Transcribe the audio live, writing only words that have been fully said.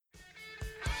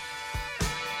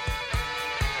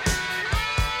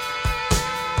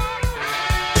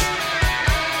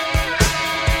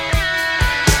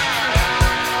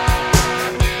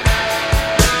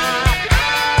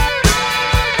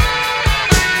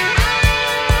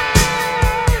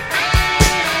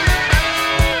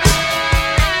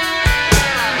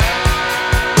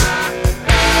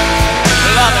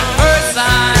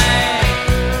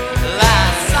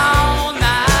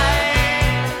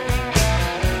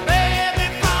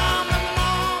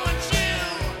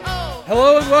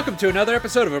Hello and welcome to another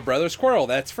episode of A Brother Squirrel.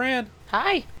 That's Fran.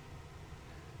 Hi.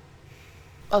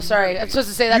 Oh, sorry. I'm supposed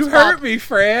to say that's You Bob. hurt me,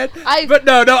 Fran. But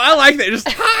no, I like that. Just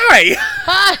hi.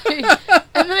 Hi.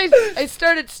 And then I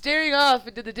started staring off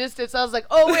into the distance. I was like,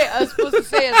 oh, wait, I was supposed to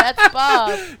say that's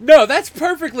Bob. No, that's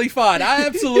perfectly fine. I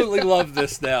absolutely love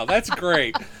this now. That's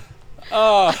great.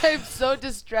 I'm so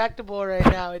distractible right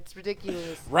now. It's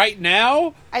ridiculous. Right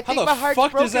now? I think How my the heart's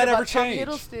fuck broken does that about ever change? Tom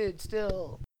Hiddleston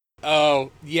still. Oh,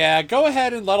 yeah. Go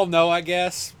ahead and let them know, I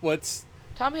guess.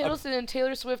 Tom Hiddleston and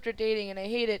Taylor Swift are dating, and I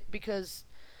hate it because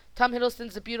Tom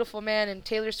Hiddleston's a beautiful man, and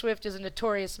Taylor Swift is a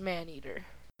notorious man-eater.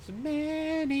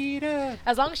 Man-eater.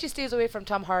 As long as she stays away from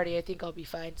Tom Hardy, I think I'll be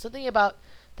fine. Something about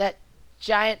that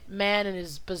giant man and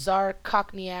his bizarre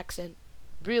Cockney accent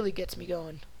really gets me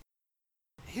going.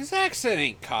 His accent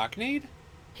ain't cockneyed.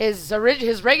 His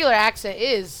regular accent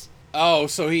is. Oh,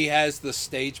 so he has the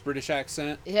stage British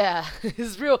accent? Yeah,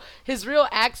 his real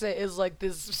accent is like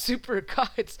this super.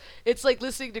 It's like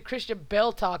listening to Christian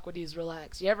Bale talk when he's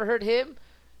relaxed. You ever heard him?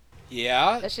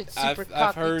 Yeah, That shit's super I've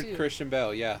cockney, heard too. Christian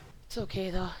Bale. Yeah. It's okay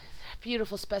though.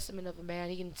 Beautiful specimen of a man.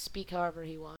 He can speak however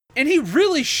he wants. And he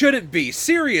really shouldn't be.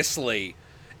 Seriously.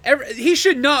 He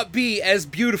should not be as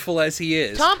beautiful as he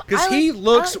is. Because he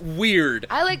looks weird.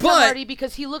 I like Tom Hardy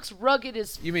because he looks rugged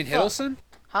as You mean fuck. Hiddleston?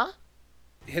 Huh?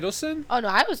 Hiddleston? Oh no,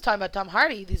 I was talking about Tom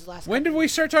Hardy these last. When did we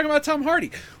start talking about Tom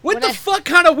Hardy? What When the fuck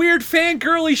kind of weird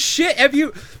fangirly shit have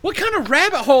you... What kind of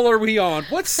rabbit hole are we on?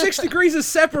 What 6 degrees of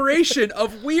separation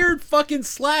of weird fucking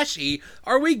slashy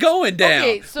are we going down?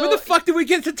 Okay, so Where the fuck did we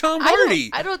get to Tom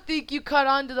Hardy? I don't think you caught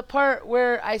on to the part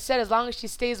where I said as long as she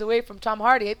stays away from Tom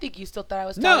Hardy. I think you still thought I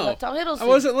was talking about Tom Hiddleston. I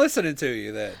wasn't listening to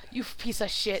you then. You piece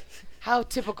of shit. How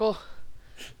typical.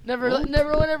 Never one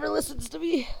ever listens to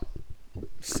me.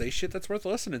 Say shit that's worth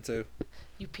listening to.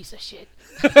 You piece of shit.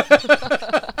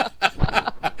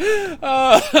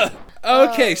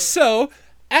 Okay, so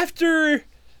after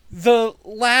the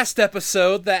last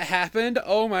episode that happened,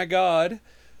 oh my god,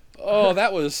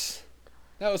 that was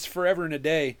forever and a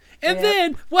day. And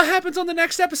then what happens on the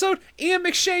next episode? Ian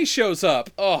McShane shows up.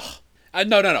 Oh,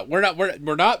 no, we're not going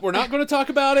to talk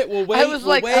about it. We'll wait. I was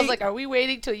like, are we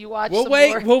waiting till you watch? We'll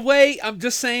wait. I'm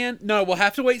just saying. No, we'll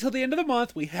have to wait till the end of the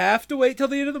month. We have to wait till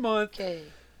the end of the month. Okay.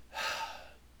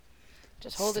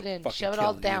 Just hold it in. Fucking Shove it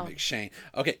all killing down. Ian McShane.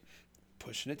 Okay,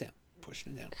 pushing it down.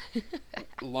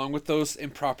 Along with those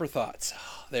improper thoughts.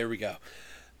 Oh, there we go.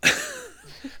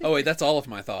 Oh wait, that's all of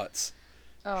my thoughts.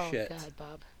 Oh Shit. God,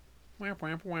 Bob.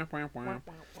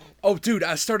 Oh, dude,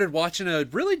 I started watching a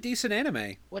really decent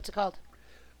anime. What's it called?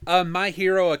 My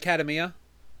Hero Academia.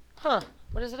 Huh.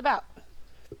 What is it about?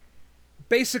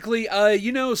 Basically,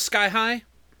 Sky High?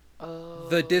 Oh.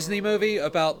 The Disney movie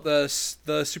about the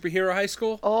superhero high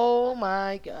school? Oh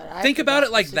my God. Think about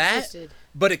it like that, existed.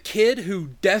 but a kid who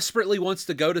desperately wants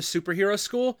to go to superhero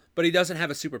school, but he doesn't have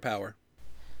a superpower.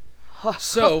 Oh,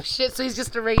 shit, so he's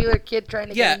just a regular kid trying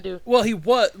to get into... Well,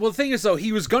 the thing is, though,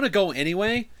 he was going to go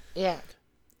anyway. Yeah.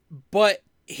 But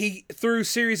through a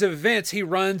series of events, he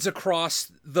runs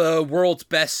across the world's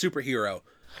best superhero.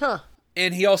 Huh.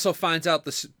 And he also finds out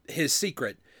his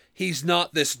secret. He's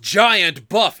not this giant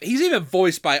buff. He's even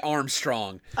voiced by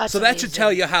Armstrong. That's so that should amazing.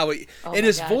 tell you how he... Oh and my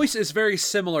his God. voice is very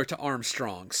similar to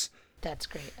Armstrong's. That's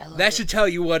great. I love That it. should tell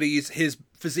you what his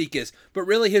physique is. But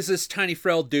really, he's this tiny,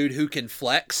 frail dude who can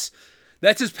flex.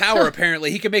 That's his power,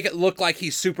 apparently. He can make it look like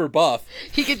he's super buff.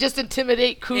 He could just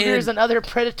intimidate cougars and other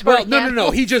predatory animals. No.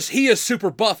 He is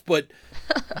super buff, but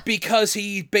because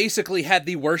he basically had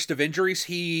the worst of injuries,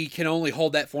 he can only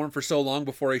hold that form for so long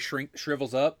before he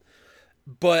shrivels up.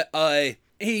 But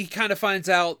he kind of finds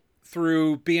out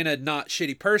through being a not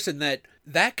shitty person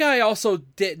that guy also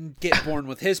didn't get born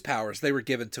with his powers. They were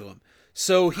given to him.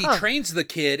 So he trains the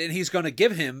kid, and he's going to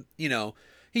give him,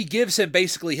 he gives him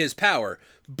basically his power.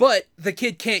 But the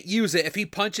kid can't use it. If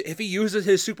he uses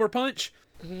his super punch,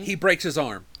 he breaks his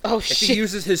arm. Oh, if shit. he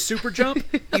uses his super jump,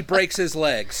 he breaks his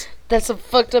legs. That's some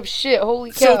fucked up shit.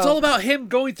 Holy cow. So it's all about him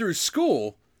going through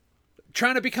school,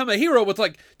 trying to become a hero with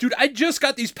dude, I just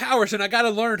got these powers and I got to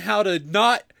learn how to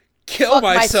not kill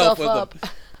myself with up. them.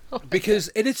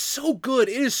 And it's so good.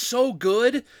 It is so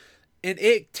good. And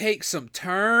it takes some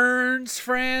turns,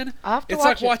 Fran. I'll have to It's watch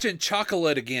like it. watching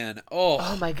Chocolate again.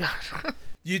 Oh my God.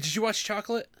 Did you watch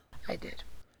Chocolate? I did.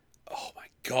 Oh my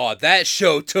God, that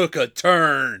show took a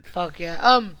turn. Fuck yeah.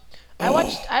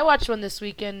 I watched one this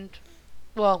weekend.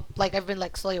 Well, I've been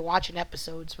slowly watching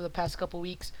episodes for the past couple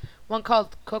weeks. One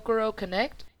called Kokoro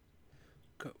Connect.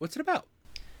 What's it about?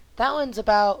 That one's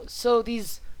about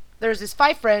there's these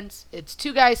 5 friends. It's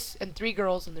 2 guys and 3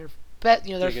 girls, and they're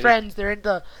friends. They're in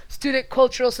the student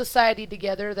cultural society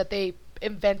together that they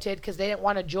invented because they didn't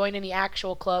want to join any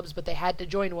actual clubs, but they had to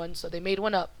join one, so they made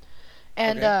one up.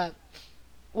 And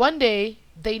one day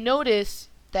they noticed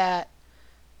that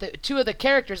the two of the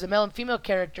characters, the male and female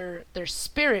character, their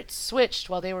spirits switched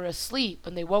while they were asleep,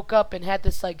 and they woke up and had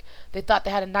this like they thought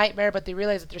they had a nightmare, but they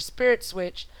realized that their spirits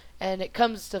switched, and it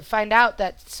comes to find out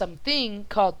that something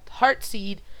called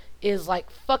Heartseed is like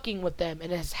fucking with them,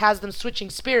 and it has them switching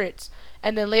spirits.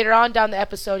 And then later on down the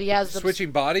episode, he has them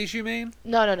switching bodies. You mean?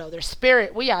 No. Their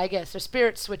spirit. Well, yeah, I guess their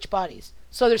spirits switch bodies.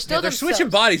 So they're still they're themselves. switching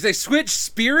bodies. They switch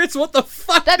spirits. What the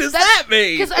fuck does that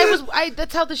mean? Because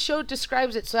that's how the show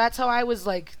describes it. So that's how I was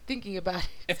like thinking about it.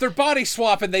 If they're body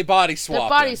swapping, they body swapping. They're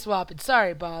body swapping.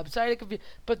 Sorry, Bob. Sorry to confuse.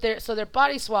 But they're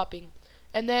body swapping,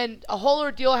 and then a whole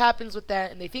ordeal happens with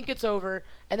that, and they think it's over,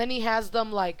 and then he has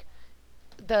them like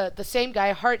the same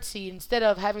guy, Heartseed, instead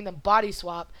of having them body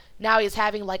swap, now he's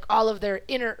having like all of their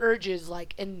inner urges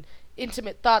like and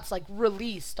intimate thoughts like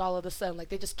released all of a sudden, like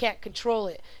they just can't control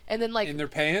it. And then like in their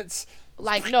pants,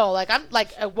 like no, like I'm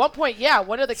like at one point, yeah,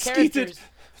 one of the characters,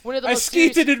 one of the I most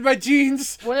skeeted serious, in my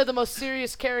jeans. one of the most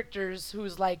serious characters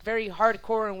who's like very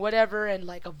hardcore and whatever, and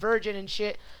like a virgin and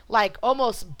shit, like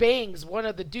almost bangs one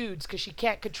of the dudes because she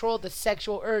can't control the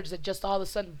sexual urge that just all of a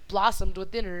sudden blossomed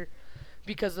within her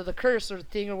because of the curse or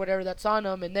thing or whatever that's on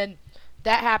them. And then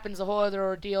that happens, a whole other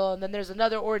ordeal, and then there's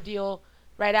another ordeal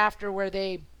right after where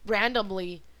they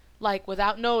randomly, like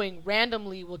without knowing,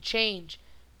 randomly will change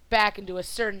back into a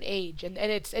certain age, and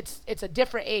it's a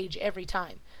different age every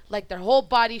time, like their whole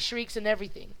body shrieks and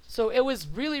everything. So it was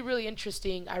really, really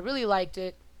interesting. I really liked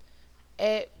it.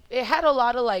 It had a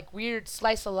lot of like weird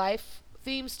slice of life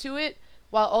themes to it,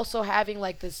 while also having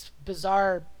like this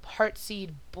bizarre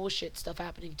Heartseed bullshit stuff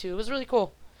happening too. It was really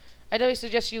cool. I definitely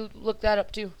suggest you look that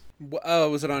up too.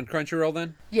 Was it on Crunchyroll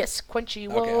then? Yes,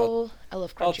 Crunchyroll. Okay, I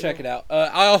love Crunchyroll. I'll check it out.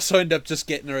 I also end up just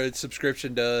getting a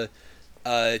subscription to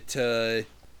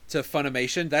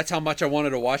Funimation. That's how much I wanted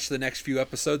to watch the next few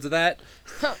episodes of that.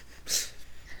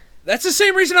 That's the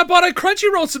same reason I bought a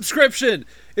Crunchyroll subscription.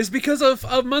 Is because of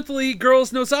Monthly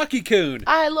Girls Nozaki-kun.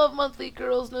 I love Monthly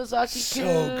Girls Nozaki-kun.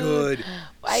 So good.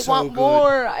 I want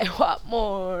more.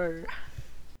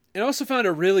 And I also found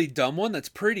a really dumb one that's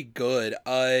pretty good.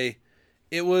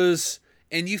 It was,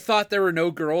 and you thought there were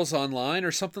no girls online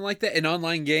or something like that in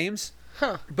online games.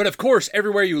 Huh. But of course,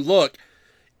 everywhere you look,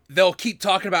 they'll keep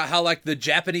talking about how like the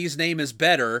Japanese name is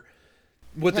better.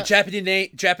 What the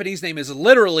Japanese name is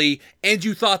literally, and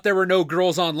you thought there were no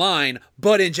girls online,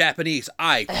 but in Japanese.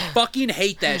 I fucking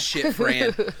hate that shit,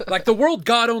 Fran. Like, The World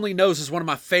God Only Knows is one of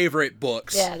my favorite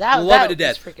books. Yeah, that love it to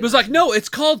death. It was like, no, it's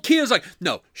called Kia. I was like,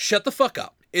 no, shut the fuck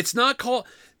up. It's not called.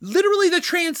 Literally,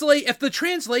 if the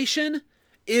translation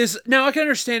is, now I can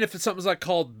understand if it's something like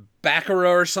called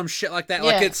Baccarat or some shit like that.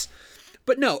 Yeah.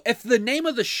 But no, if the name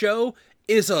of the show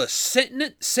is a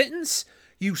sentence.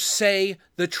 You say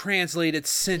the translated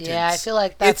sentence. Yeah, I feel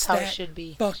like that's how it should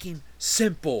be. Fucking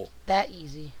simple. That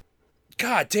easy.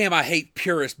 God damn, I hate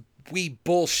purist wee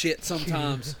bullshit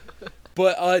sometimes.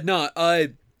 But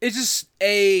it's just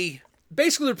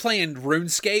basically they're playing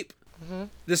RuneScape. Mm-hmm.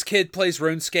 This kid plays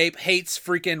RuneScape, hates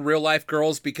freaking real life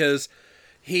girls because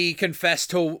he confessed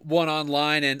to one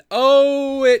online, and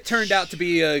it turned out to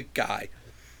be a guy.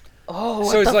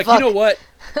 Oh, so he's like, fuck? You know what?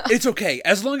 It's okay.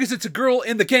 As long as it's a girl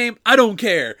in the game, I don't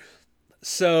care.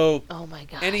 So, oh my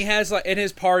god. And he has like, and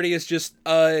his party is just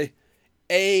a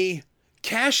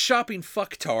cash shopping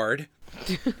fucktard,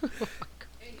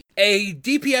 a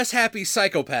DPS happy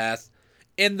psychopath,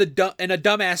 and a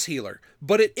dumbass healer.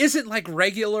 But it isn't like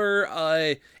regular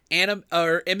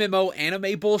MMO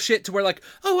anime bullshit to where like,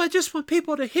 I just want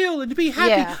people to heal and to be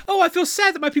happy. Yeah. I feel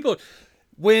sad that my people.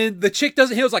 When the chick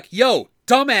doesn't heal, it's like, yo,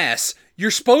 dumbass, you're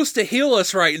supposed to heal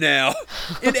us right now.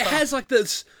 And it has like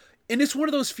this, and it's one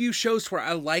of those few shows where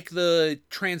I like the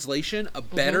translation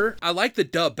better. Mm-hmm. I like the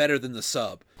dub better than the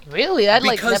sub. Really? That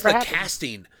like never happened. Because the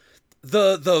casting,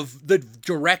 the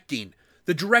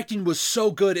directing was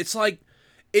so good. It's like,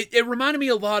 it reminded me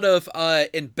a lot of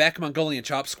in Beck Mongolian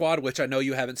Chop Squad, which I know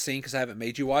you haven't seen because I haven't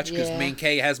made you watch because Main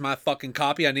K has my fucking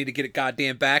copy. I need to get it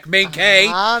goddamn back. Main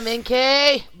K! Main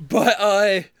K!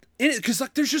 But, because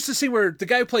like there's just a scene where the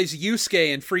guy who plays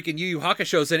Yusuke and freaking Yu Yu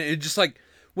Hakusho's in it, and just like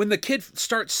when the kid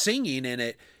starts singing in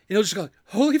it, and he'll just go,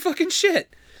 holy fucking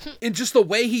shit! And just the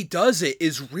way he does it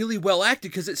is really well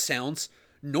acted because it sounds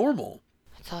normal.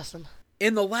 That's awesome.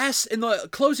 In the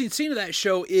closing scene of that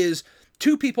show is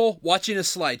two people watching a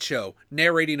slideshow,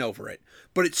 narrating over it.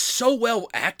 But it's so well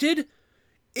acted,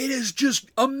 it is just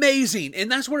amazing.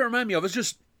 And that's what it reminded me of. It's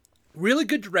just really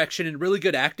good direction and really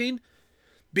good acting.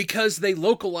 because they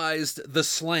localized the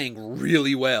slang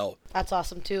really well. That's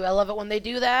awesome too. I love it when they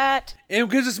do that. And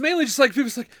because it's mainly just like,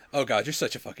 people's like, oh God, you're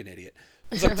such a fucking idiot.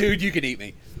 It's like, dude, you can eat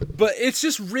me. But it's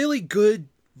just really good.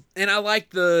 And I like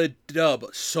the dub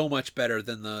so much better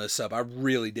than the sub. I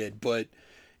really did. But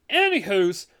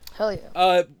anywho's. Hell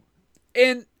yeah.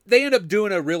 And they end up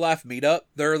doing a real life meetup.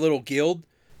 Their little guild.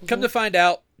 Come to find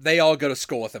out, they all go to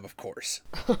school with him, of course.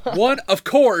 One, of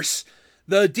course,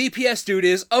 the DPS dude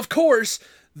is, of course,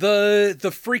 the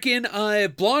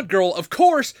freaking blonde girl, of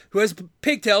course, who has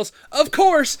pigtails, of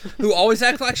course, who always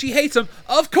acts like she hates him,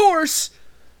 of course.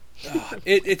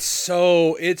 It's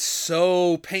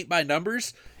so paint by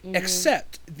numbers,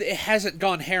 except it hasn't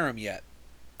gone harem yet.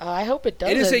 I hope it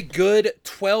doesn't. It is a good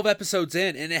 12 episodes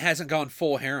in, and it hasn't gone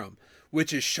full harem,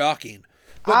 which is shocking.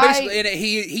 But basically, and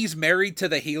he's married to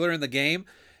the healer in the game.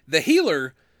 The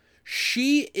healer,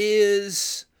 she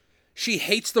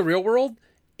hates the real world,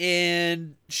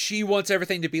 and she wants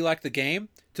everything to be like the game,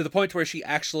 to the point where she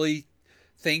actually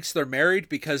thinks they're married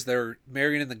because they're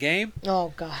married in the game.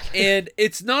 Oh, God. And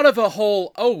it's not of a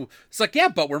whole, it's like, yeah,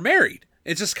 but we're married.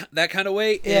 It's just that kind of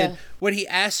way. Yeah. And when he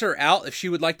asks her out if she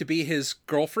would like to be his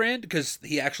girlfriend, because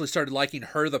he actually started liking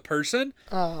her, the person,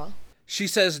 she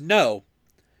says no.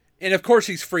 And of course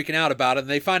he's freaking out about it. And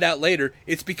they find out later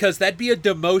it's because that'd be a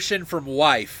demotion from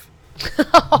wife.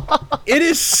 It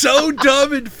is so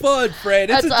dumb and fun, Fred.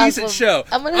 It's That's a decent awesome. show.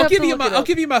 I'll give you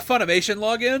my Funimation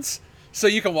logins so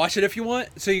you can watch it if you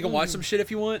want. So you can watch some shit if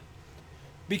you want.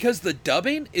 Because the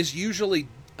dubbing is usually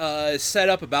set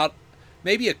up about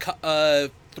maybe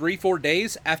 3-4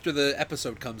 days after the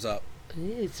episode comes up.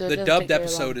 So the dubbed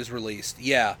episode is released.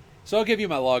 Yeah. So I'll give you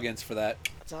my logins for that.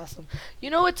 That's awesome. You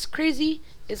know what's crazy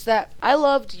is that I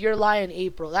loved Your Lie in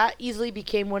April. That easily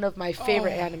became one of my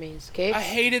favorite animes. Okay. I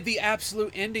hated the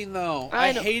absolute ending though.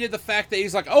 I know. Hated the fact that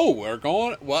he's like, "Oh, we're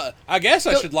going. Well, I guess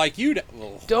I should like you."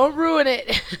 Don't ruin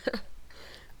it.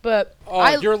 But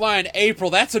Your Lie in April.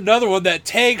 That's another one that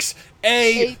takes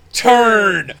a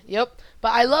turn. Yep. But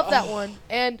I love that one,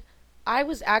 and I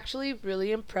was actually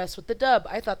really impressed with the dub.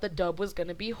 I thought the dub was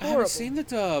gonna be horrible. I haven't seen the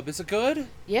dub. Is it good?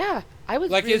 Yeah, I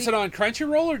was. Like, really... is it on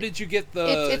Crunchyroll or did you get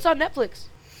the? It's on Netflix.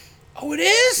 Oh, it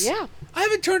is. Yeah. I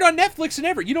haven't turned on Netflix in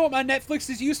ever. You know what my Netflix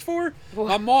is used for?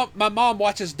 What? My mom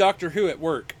watches Doctor Who at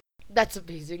work. That's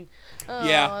amazing.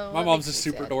 Yeah, my mom's a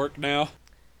super dork now.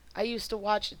 I used to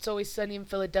watch It's Always Sunny in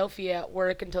Philadelphia at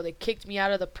work until they kicked me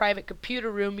out of the private computer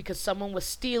room because someone was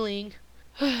stealing.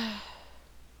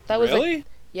 That was really?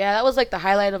 That was like the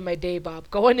highlight of my day, Bob.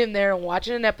 Going in there and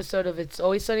watching an episode of It's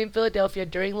Always Sunny in Philadelphia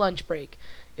during lunch break.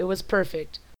 It was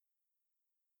perfect.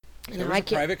 There was a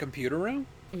private computer room?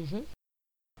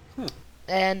 Mm-hmm.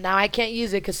 And now I can't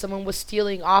use it because someone was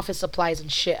stealing office supplies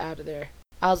and shit out of there.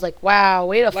 I was like, wow,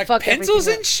 way to fuck everything up. Pencils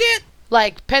and shit?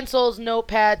 Like pencils,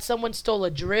 notepads, someone stole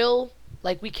a drill.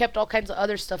 Like, we kept all kinds of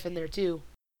other stuff in there, too.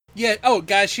 Yeah,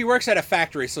 guys, she works at a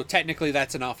factory, so technically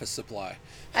that's an office supply.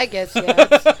 I guess, yeah.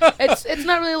 It's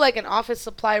not really like an office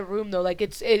supply room, though. Like,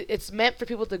 it's meant for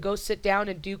people to go sit down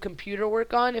and do computer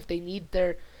work on if they need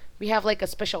their... We have, like, a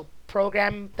special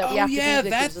program that we have to do. Oh, yeah,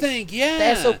 that thing,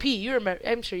 yeah. The SOP, you remember.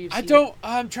 I'm sure you've seen it.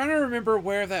 I'm trying to remember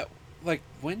where that... Like,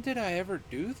 when did I ever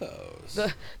do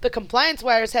those? The compliance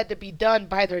wires had to be done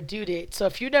by their due date, so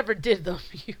if you never did them...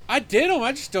 I did them,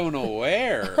 I just don't know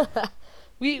where.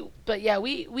 We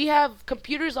have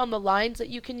computers on the lines that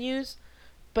you can use,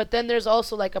 but then there's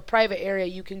also, like, a private area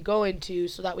you can go into,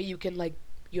 so that way you can, like,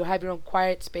 you have your own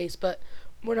quiet space, but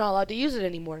we're not allowed to use it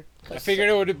anymore. I figured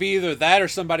it would be either that or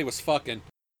somebody was fucking.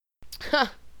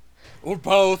 Or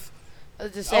both.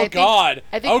 God.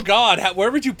 Where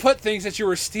would you put things that you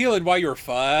were stealing while you were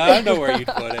I don't know where you'd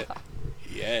put it.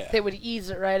 Yeah. They would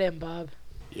ease it right in, Bob.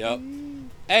 Yep.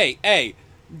 Hey,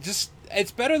 just,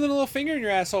 it's better than a little finger in your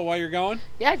asshole while you're going.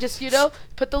 Yeah, just,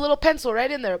 put the little pencil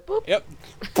right in there. Boop. Yep.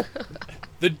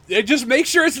 Just make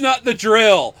sure it's not the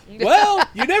drill. Well,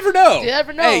 you never know. You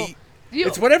never know. Hey,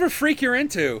 it's whatever freak you're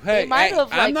into. Hey,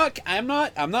 I'm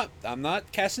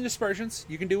not casting aspersions.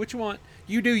 You can do what you want.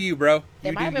 You do you, bro.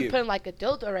 They might have been putting like a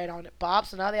dildo right on it, Bob,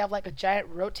 so now they have like a giant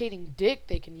rotating dick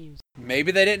they can use.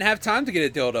 Maybe they didn't have time to get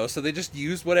a dildo, so they just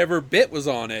used whatever bit was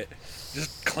on it.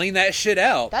 Just clean that shit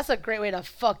out. That's a great way to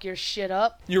fuck your shit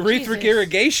up. Urethric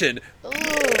irrigation. Oh,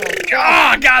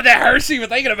 God, that hurts even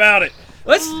thinking about it.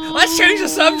 Let's change the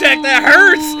subject. That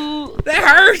hurts. That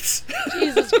hurts.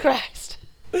 Jesus Christ.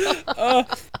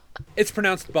 It's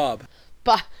pronounced Bob.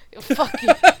 Fuck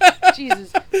you.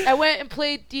 Jesus. I went and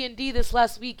played D&D this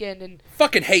last weekend and...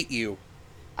 Fucking hate you.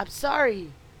 I'm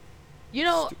sorry.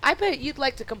 I bet you'd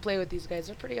like to come play with these guys.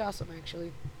 They're pretty awesome,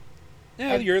 actually.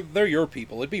 Yeah, they're your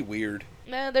people. It'd be weird.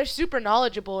 Man, they're super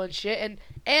knowledgeable and shit. And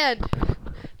And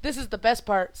this is the best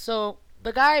part. So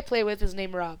the guy I play with is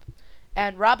named Rob,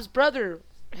 and Rob's brother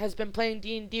has been playing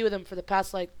D&D with him for the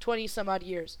past like 20 some odd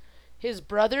years. His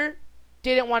brother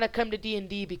didn't want to come to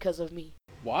D&D because of me.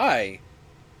 Why?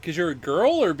 Because you're a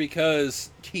girl or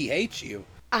because he hates you?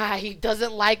 He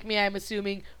doesn't like me, I'm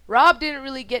assuming. Rob didn't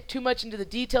really get too much into the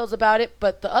details about it,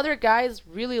 but the other guys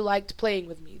really liked playing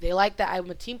with me. They like that I'm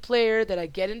a team player, that I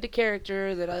get into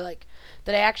character, that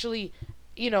I actually,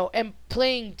 am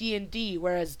playing D&D,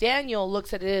 whereas Daniel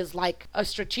looks at it as like a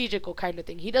strategical kind of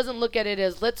thing. He doesn't look at it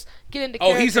as let's get into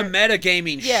character. Oh, he's a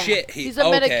metagaming shit. He's a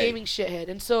metagaming shithead.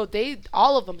 And so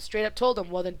all of them straight up told him,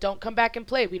 well then don't come back and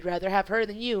play. We'd rather have her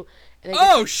than you.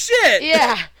 And shit!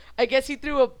 Yeah. I guess he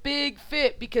threw a big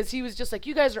fit because he was just like,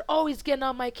 you guys are always getting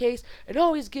on my case and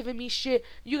always giving me shit.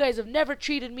 You guys have never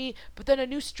treated me, but then a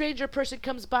new stranger person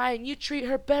comes by and you treat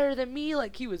her better than me.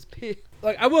 Like, he was pissed.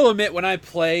 Like, I will admit, when I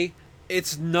play,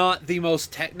 it's not the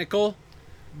most technical,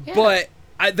 but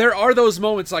there are those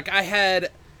moments, like I'm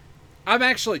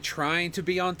actually trying to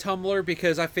be on Tumblr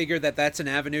because I figure that that's an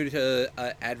avenue to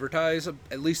advertise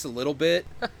at least a little bit,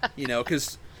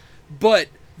 but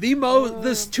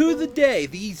the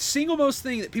single most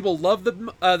thing that people love,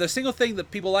 the single thing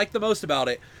that people like the most about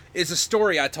it is a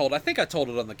story I told. I think I told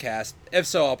it on the cast. If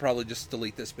so, I'll probably just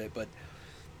delete this bit, but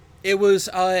it was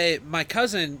my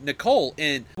cousin Nicole,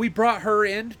 and we brought her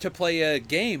in to play a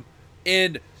game,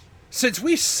 and since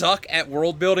we suck at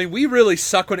world building, we really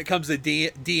suck when it comes to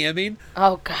DMing.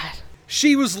 Oh, God.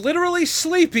 She was literally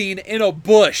sleeping in a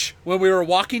bush when we were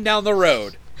walking down the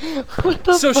road.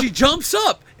 So she jumps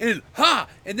up and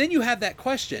then you have that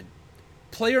question.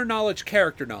 Player knowledge,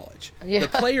 character knowledge. Yeah. The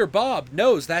player Bob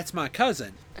knows that's my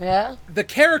cousin. Yeah. The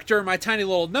character, my tiny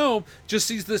little gnome, just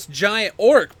sees this giant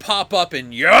orc pop up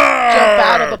and jump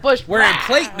out of a bush wearing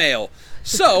plate mail.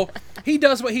 So he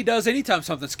does what he does anytime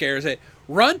something scares it: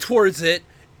 run towards it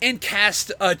and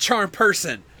cast a charm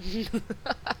person.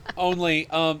 Only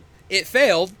it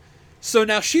failed. So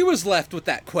now she was left with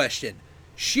that question.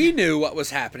 She knew what was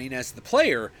happening as the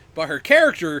player, but her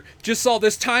character just saw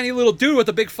this tiny little dude with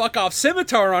a big fuck-off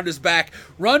scimitar on his back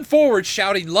run forward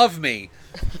shouting, "Love me."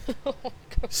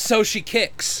 So she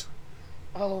kicks.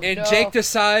 And Jake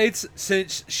decides,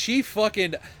 since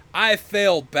I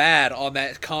failed bad on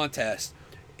that contest,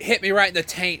 hit me right in the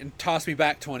taint and tossed me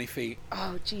back 20 feet.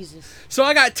 Oh, Jesus. So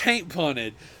I got taint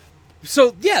punted.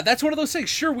 So, yeah, that's one of those things.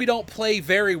 Sure, we don't play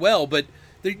very well, but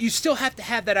you still have to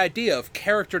have that idea of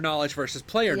character knowledge versus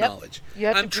player knowledge.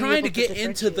 I'm trying to get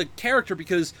into the character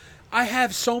because I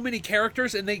have so many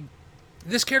characters, and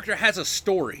this character has a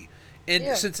story.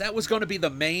 And since that was going to be the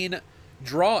main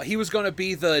draw, he was going to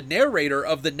be the narrator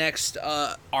of the next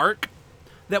arc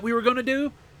that we were going to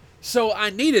do. So I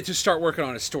needed to start working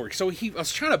on his story. So I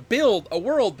was trying to build a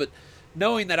world, but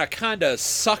knowing that I kind of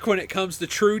suck when it comes to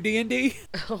true D&D.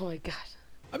 Oh, my God.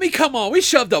 I mean, come on, we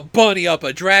shoved a bunny up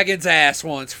a dragon's ass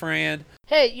once, Fran.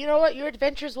 Hey, you know what? Your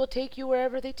adventures will take you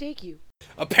wherever they take you.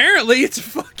 Apparently, it's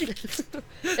fucking...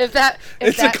 if that a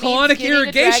colonic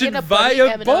irrigation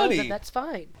via bunny. Then that's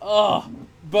fine. Oh,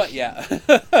 but yeah.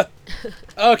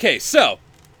 Okay, so...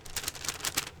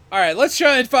 Alright, let's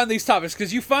try and find these topics,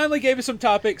 because you finally gave us some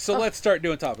topics, so let's start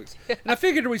doing topics. And I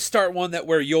figured we'd start one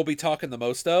where you'll be talking the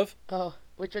most of. Oh,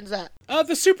 which one's that?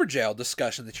 The super jail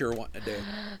discussion that you were wanting to do.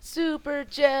 Super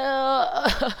jail.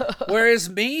 Whereas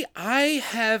me, I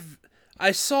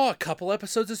saw a couple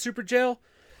episodes of Super Jail.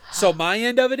 So my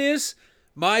end of it is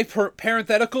my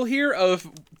parenthetical here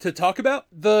to talk about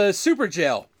the Super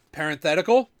Jail.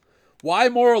 Parenthetical. Why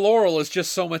Moral Laurel is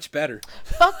just so much better.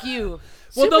 Fuck you.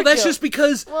 Well, no, that's just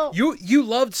because you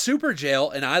loved Super Jail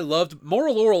and I loved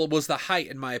Moral Laurel. Was the height,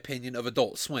 in my opinion, of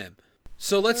Adult Swim.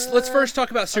 So let's first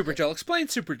talk about Super Jail. Explain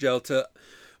Super Jail to,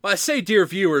 well, I say dear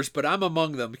viewers, but I'm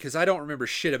among them because I don't remember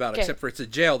shit about it except for it's a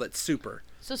jail that's super.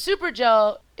 So Super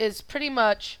Jail is pretty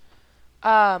much,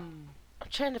 I'm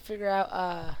trying to figure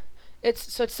out,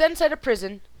 it's set inside a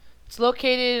prison. It's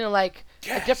located in a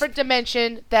different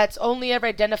dimension that's only ever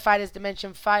identified as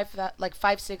dimension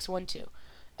 5612.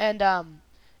 And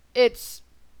it's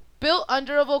built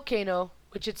under a volcano,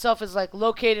 which itself is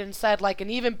located inside an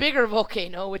even bigger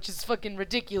volcano, which is fucking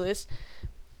ridiculous.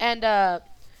 And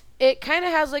it kind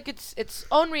of has its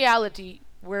own reality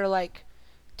where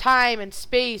time and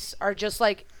space are just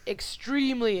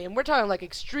extremely, and we're talking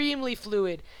extremely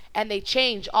fluid, and they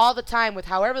change all the time with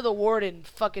however the warden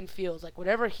fucking feels.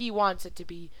 Whatever he wants it to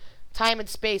be, time and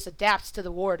space adapts to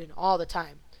the warden all the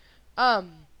time.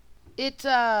 I'm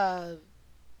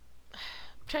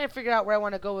trying to figure out where I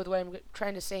want to go with what I'm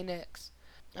trying to say next.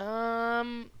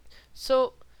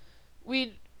 So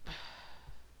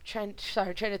trying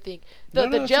to think. No,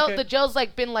 The it's jail okay. the jail's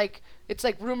like been like, it's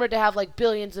like rumored to have like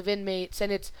billions of inmates,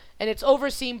 and it's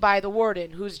overseen by the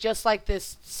warden, who's just like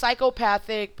this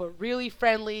psychopathic but really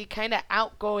friendly, kind of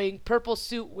outgoing, purple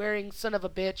suit wearing son of a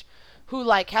bitch, who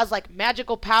like has like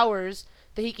magical powers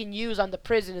that he can use on the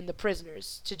prison and the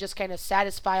prisoners to just kind of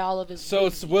satisfy all of his So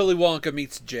it's whims. Willy Wonka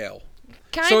meets jail.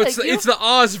 Kinda, So it's the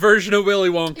Oz version of Willy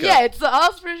Wonka. yeah, it's the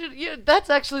Oz version. Yeah, that's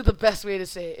actually the best way to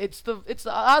say it. It's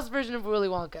the Oz version of Willy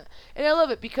Wonka, and I love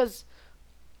it because,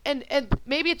 and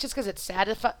maybe it's just because it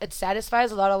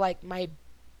satisfies a lot of like my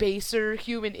baser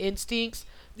human instincts.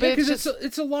 But Yeah, because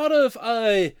it's a lot of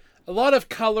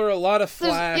color, a lot of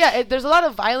flash. there's a lot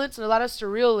of violence and a lot of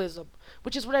surrealism,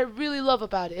 which is what I really love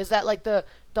about it. Is that like the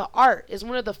art is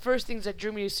one of the first things that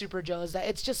drew me to Supergirl. Is that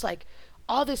it's just like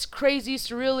all this crazy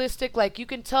surrealistic, like you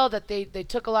can tell that they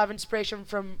took a lot of inspiration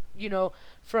from,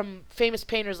 from famous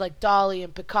painters like Dali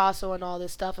and Picasso and all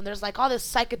this stuff, and there's like all this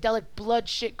psychedelic blood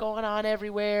shit going on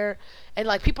everywhere, and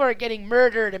like people are getting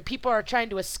murdered and people are trying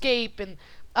to escape, and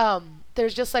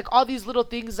there's just like all these little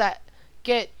things that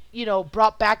get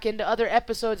brought back into other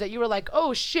episodes that you were like,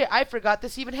 oh shit, I forgot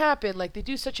this even happened. Like they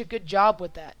do such a good job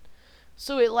with that.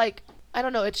 So it like, I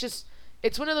don't know,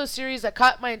 it's one of those series that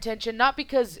caught my attention, not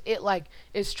because it like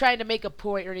is trying to make a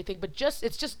point or anything, but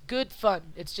it's just good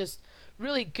fun. It's just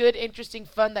really good, interesting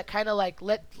fun that kind of like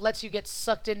lets you get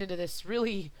sucked into this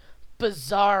really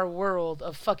bizarre world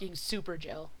of fucking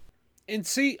Supergirl. And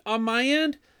see, on my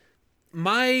end,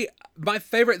 my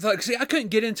favorite, like, see, I couldn't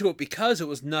get into it because it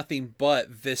was nothing but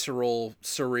visceral,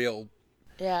 surreal.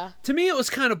 Yeah. To me, it was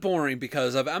kind of boring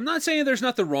because of it. I'm not saying there's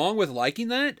nothing wrong with liking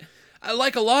that. I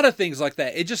like a lot of things like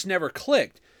that. It just never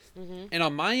clicked. Mm-hmm. And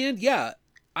on my end, yeah,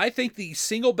 I think the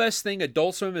single best thing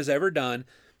Adult Swim has ever done.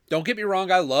 Don't get me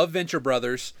wrong, I love Venture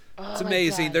Brothers. Oh It's my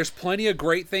amazing. God. There's plenty of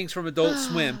great things from Adult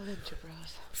Swim. Venture Bros.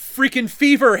 Freaking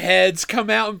Fever Heads come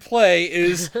out and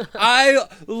play I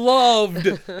loved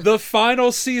the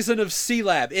final season of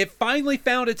C-Lab. It finally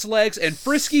found its legs, and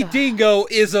Frisky Dingo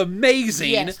is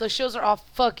amazing. Yes, those shows are all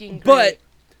fucking great. But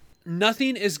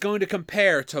nothing is going to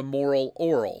compare to Moral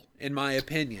Oral, in my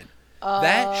opinion.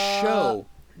 That show,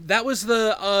 that was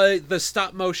the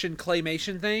stop motion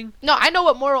claymation thing. No, I know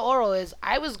what Moral Oral is.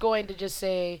 I was going to just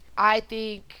say,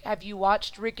 have you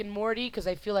watched Rick and Morty? Because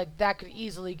I feel like that could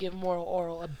easily give Moral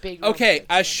Oral a big run Okay, for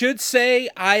I itself. should say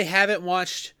I haven't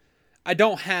watched. I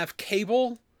don't have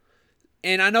cable,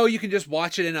 and I know you can just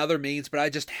watch it in other means, but I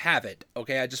just haven't.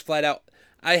 Okay, I just flat out.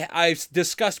 I've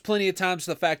discussed plenty of times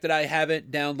the fact that I haven't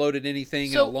downloaded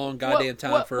anything in a long goddamn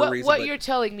time for a reason. What but you're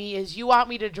telling me is you want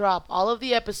me to drop all of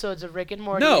the episodes of Rick and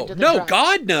Morty no, into the no, drive.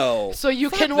 God, no. So you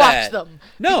Fuck can that. watch them.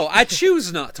 No, I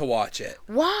choose not to watch it.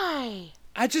 Why?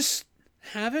 I just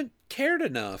haven't cared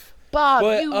enough. Bob,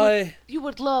 But you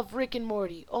would love Rick and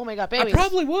Morty. Oh my god, I baby.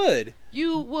 probably would.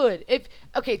 You would.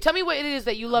 Okay, tell me what it is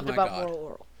that you loved my about God. Moral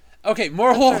Oral. Okay,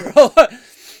 Moral Oral.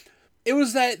 It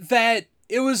was that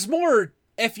it was more.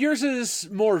 If yours is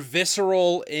more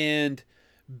visceral and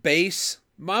base,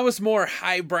 mine was more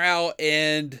highbrow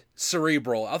and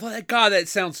cerebral. I thought, God, that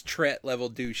sounds Tret level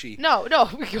douchey. No.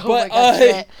 Oh my But, god,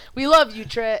 Tret. We love you,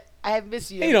 Tret. I miss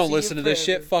you. He I'll don't see listen you to this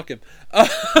forever. shit. Fuck him.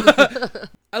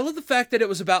 I love the fact that it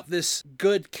was about this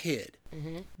good kid.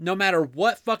 Mm-hmm. No matter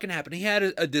what fucking happened, he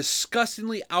had a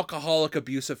disgustingly alcoholic,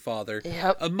 abusive father.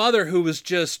 Yep. A mother who was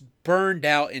just burned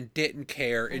out and didn't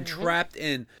care and Mm-hmm. trapped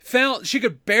in. Found she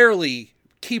could barely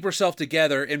keep herself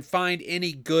together and find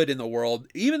any good in the world,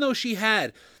 even though she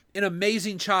had an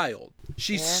amazing child.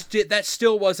 That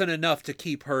still wasn't enough to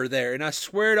keep her there. And I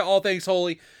swear to all things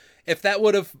holy, if that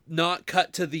would have not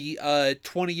cut to the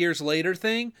 20 years later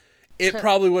thing, it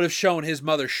probably would have shown his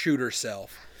mother shoot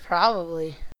herself.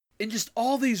 Probably. And just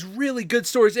all these really good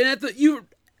stories. And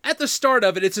at the start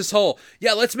of it, it's this whole,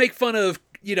 let's make fun of,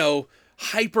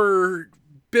 hyper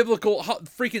biblical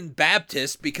freaking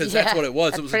Baptist, because that's Yeah, what it was.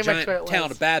 It that's was a pretty much giant what it town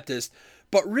was. of Baptist.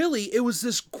 But really, it was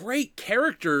this great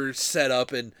character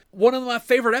setup. And one of my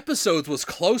favorite episodes was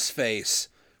Close Face,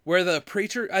 where the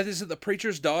preacher, is it the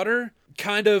preacher's daughter,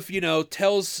 kind of,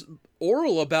 tells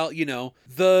Oral about,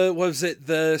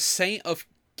 the saint of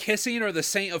kissing or the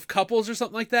saint of couples or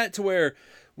something like that, to where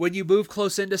when you move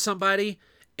close into somebody,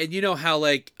 and you know how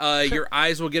like your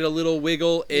eyes will get a little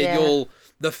wiggle, and Yeah.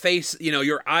 the face,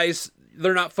 your eyes,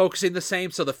 they're not focusing the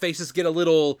same, so the faces get a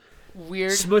little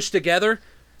Weird. smushed together.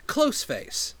 Close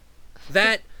Face.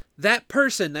 That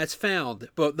person that's found,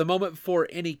 but the moment before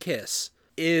any kiss,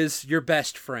 is your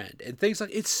best friend, and things like,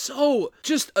 it's so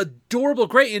just adorable,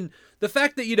 great. And the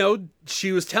fact that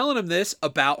she was telling him this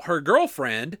about her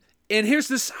girlfriend, and here's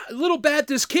this little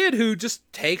Baptist kid who just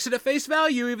takes it at face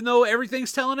value, even though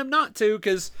everything's telling him not to,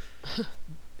 because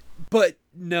But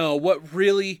no, what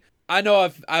really, I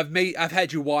know I've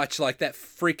had you watch like that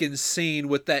freaking scene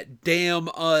with that damn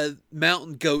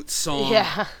Mountain Goat song.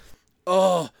 Yeah.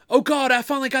 Oh God! I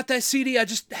finally got that CD. I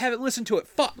just haven't listened to it.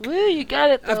 Fuck. Woo, you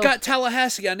got it though. I've got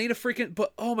Tallahassee. I need a freaking.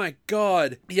 But oh my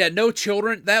God! Yeah, no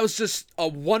children. That was just a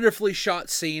wonderfully shot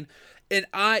scene, and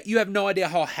you have no idea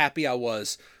how happy I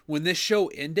was when this show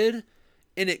ended,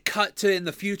 and it cut to in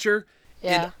the future,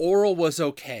 and Oral was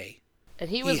okay. And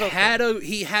he was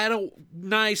he had a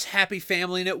nice happy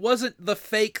family, and it wasn't the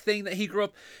fake thing that he grew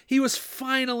up. He was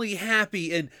finally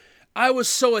happy, and I was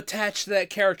so attached to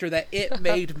that character that it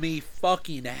made me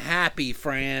fucking happy,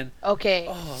 Fran. Okay,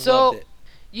 I so loved it.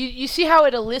 you see how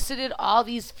it elicited all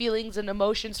these feelings and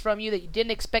emotions from you that you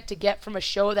didn't expect to get from a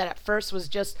show that at first was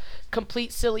just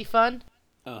complete silly fun?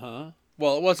 Uh-huh.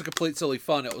 Well, it wasn't complete silly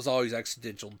fun. It was always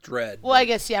existential dread. Well, I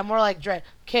guess, yeah, more like dread.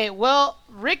 Okay, well,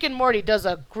 Rick and Morty does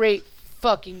a great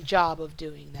fucking job of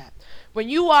doing that. When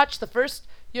you watch the first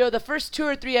 2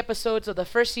 or 3 episodes of the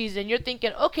first season, you're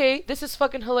thinking, okay, this is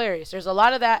fucking hilarious. There's a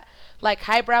lot of that, like,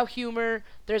 highbrow humor.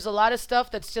 There's a lot of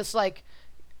stuff that's just, like,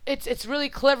 it's really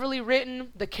cleverly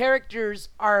written. The characters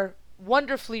are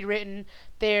wonderfully written.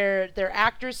 Their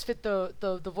actors fit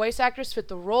the voice actors fit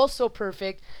the role so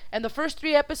perfect. And the first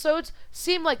 3 episodes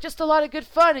seem like just a lot of good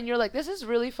fun. And you're like, this is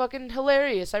really fucking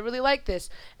hilarious. I really like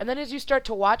this. And then as you start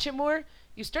to watch it more,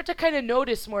 you start to kind of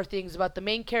notice more things about the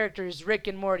main characters, Rick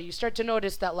and Morty. You start to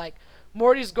notice that, like,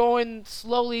 Morty's going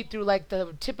slowly through, like,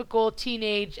 the typical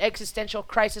teenage existential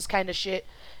crisis kind of shit.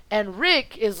 And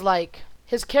Rick is, like,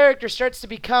 his character starts to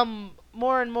become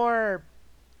more and more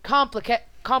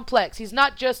complex. He's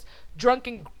not just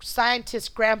drunken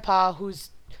scientist grandpa who's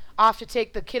off to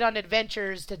take the kid on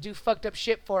adventures to do fucked up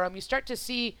shit for him. You start to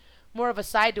see more of a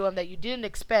side to him that you didn't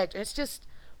expect. And it's just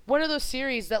one of those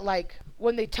series that, like,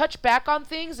 when they touch back on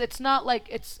things, it's not like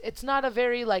it's not a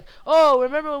very, like, oh,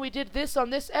 remember when we did this on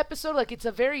this episode? Like, it's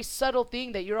a very subtle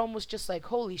thing that you're almost just like,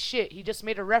 holy shit, he just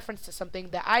made a reference to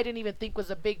something that I didn't even think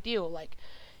was a big deal. Like,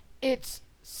 it's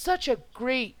such a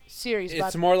great series.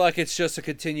 It's more like it's just a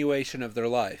continuation of their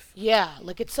life. Yeah,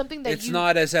 like, it's something that it's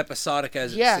not as episodic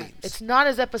as it seems. It's not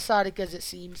as episodic as it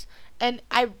seems. And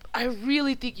I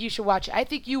really think you should watch it. I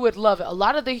think you would love it. A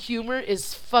lot of the humor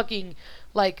is fucking,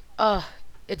 like,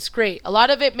 it's great. A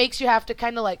lot of it makes you have to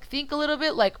kind of, like, think a little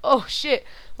bit, like, oh shit,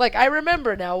 like, I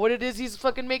remember now what it is he's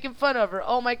fucking making fun of, or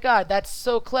oh my god, that's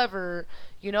so clever,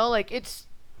 you know, like,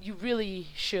 you really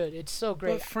should. It's so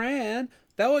great. But Fran,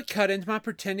 that would cut into my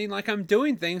pretending like I'm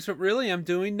doing things, but really I'm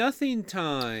doing nothing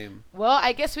time. Well,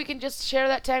 I guess we can just share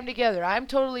that time together. I'm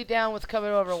totally down with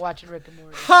coming over and watching Rick and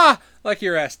Morty. Ha! Like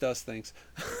your ass does things.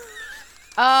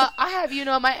 I have,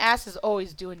 my ass is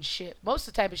always doing shit. Most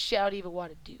of the time it's shit I don't even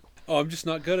want to do. Oh, I'm just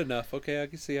not good enough. Okay, I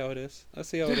can see how it is. I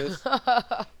see how it is.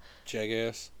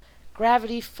 Jackass.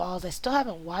 Gravity Falls. I still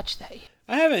haven't watched that yet.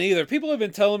 I haven't either. People have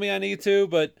been telling me I need to,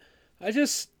 but I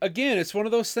just, again, it's one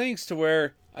of those things to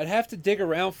where I'd have to dig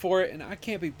around for it, and I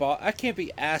can't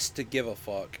be asked to give a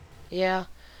fuck. Yeah.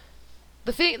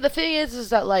 The thing is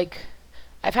that, like,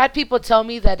 I've had people tell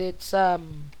me that it's what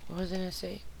was I gonna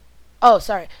say? Oh,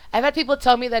 sorry. I've had people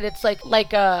tell me that it's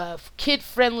like a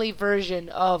kid-friendly version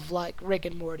of, like, Rick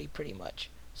and Morty, pretty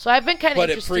much. So I've been kind of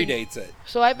interested. But it predates it.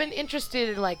 So I've been interested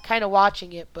in, like, kind of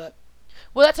watching it, but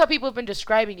well, that's how people have been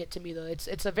describing it to me, though.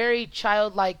 It's a very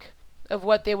childlike of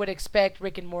what they would expect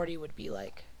Rick and Morty would be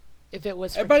like if it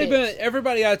was for kids.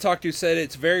 Everybody I talked to said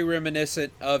it's very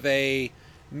reminiscent of a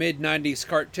mid-90s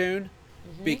cartoon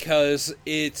because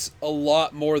it's a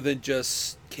lot more than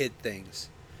just kid things.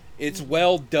 It's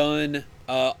well done,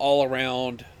 all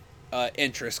around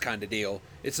interest kind of deal.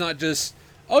 It's not just,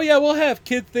 oh yeah, we'll have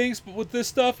kid things, but with this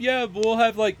stuff, yeah, we'll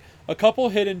have like a couple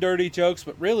hidden dirty jokes,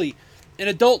 but really, an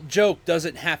adult joke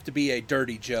doesn't have to be a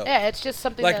dirty joke. Yeah, it's just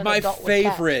something like that my an adult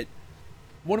favorite,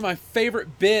 one of my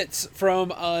favorite bits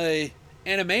from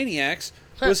Animaniacs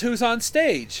was Who's on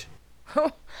Stage.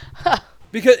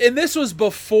 And this was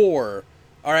before,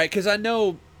 all right, because I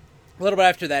know a little bit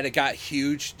after that it got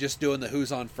huge just doing the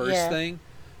Who's on First thing.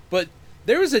 But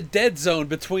there was a dead zone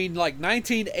between like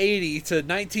 1980 to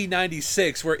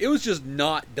 1996 where it was just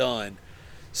not done.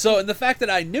 So, and the fact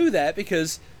that I knew that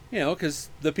because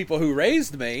the people who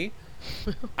raised me,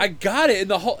 I got it.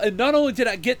 And not only did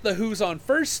I get the Who's on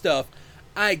First stuff,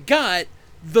 I got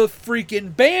the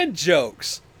freaking band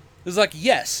jokes. It was like,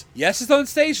 yes is on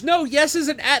stage. No, yes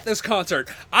isn't at this concert.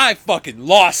 I fucking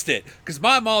lost it because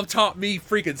my mom taught me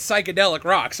freaking psychedelic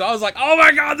rock. So I was like, oh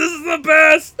my god, this is the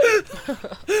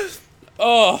best.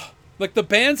 Oh, like the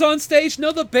band's on stage.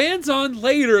 No, the band's on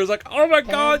later. It was like, oh my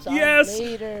god, yes.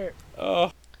 Later.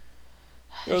 Oh,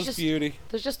 it was beauty.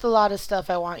 There's just a lot of stuff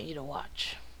I want you to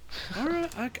watch. All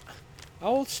right,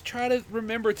 I'll try to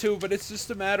remember to, but it's just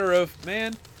a matter of,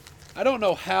 man, I don't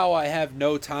know how I have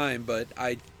no time, but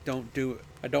I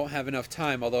don't have enough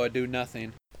time, although I do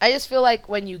nothing. I just feel like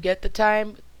when you get the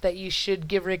time that you should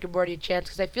give Rick and Morty a chance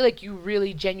because I feel like you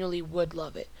really genuinely would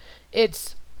love it.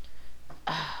 It's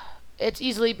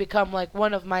easily become like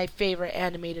one of my favorite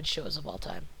animated shows of all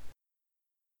time.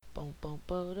 Boom, boom,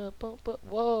 boom, boom, boom.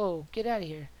 Whoa, get out of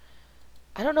here.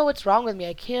 I don't know what's wrong with me.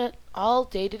 I can't all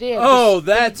day today. Oh,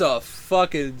 that's a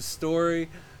fucking story.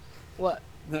 What?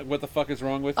 What the fuck is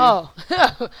wrong with you? Oh,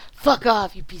 fuck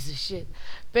off, you piece of shit.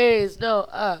 Berries, no,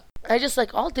 I just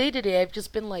like all day today I've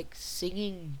just been like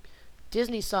singing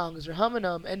Disney songs or humming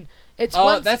them, and it's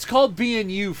that's called being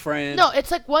you, friend. No,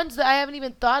 it's like ones that I haven't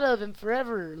even thought of in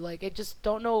forever. Like I just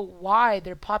don't know why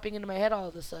they're popping into my head all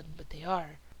of a sudden, but they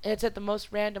are. And it's at the most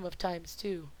random of times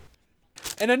too.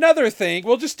 And another thing,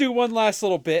 we'll just do one last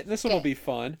little bit, and this one will Okay. be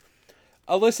fun.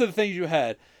 A list of the things you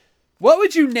had. What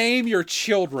would you name your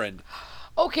children?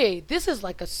 Okay, this is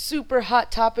like a super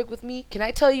hot topic with me. Can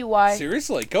I tell you why?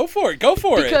 Seriously, go for it. Go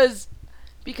for it.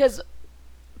 Because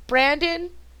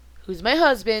Brandon, who's my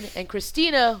husband, and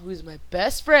Christina, who's my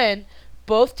best friend,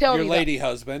 both tell Your me lady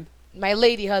husband. my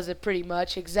lady husband pretty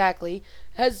much exactly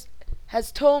has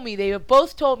told me, they have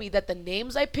both told me that the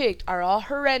names I picked are all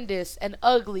horrendous and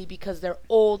ugly because they're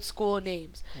old school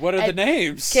names. What are the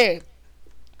names? Okay.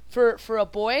 For a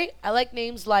boy, I like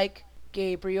names like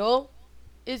Gabriel,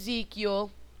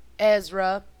 Ezekiel,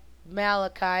 Ezra,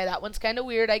 Malachi. That one's kind of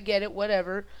weird. I get it.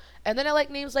 Whatever. And then I like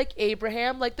names like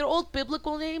Abraham. Like, they're old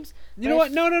biblical names. You know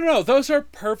what? No. Those are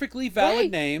perfectly valid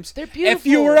Right. names. They're beautiful. If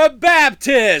you were a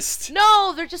Baptist.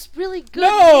 No, they're just really good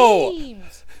No.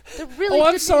 names. They're really Oh,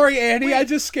 good I'm sorry, names. Annie. Wait. I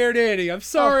just scared Annie. I'm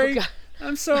sorry. God.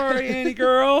 I'm sorry, Annie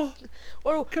girl.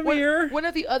 Or Come one, here. One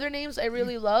of the other names I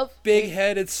really love.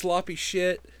 Big-headed, sloppy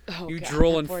shit. Oh, You God,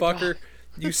 drooling that poor fucker. dog.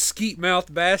 You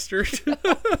skeet-mouthed bastard.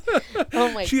 Oh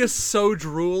my. She is so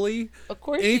drooly. Of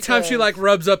course. Anytime she does. like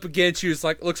rubs up against you, it's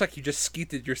like looks like you just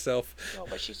skeeted yourself. Oh,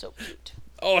 but she's so cute.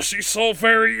 Oh, she so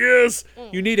very is.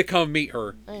 You need to come meet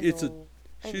her. I It's know.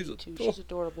 I she's need a to. She's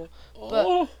adorable. But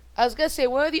oh. I was gonna say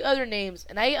one of the other names,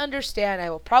 and I understand I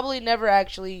will probably never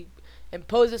actually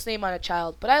impose this name on a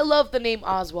child, but I love the name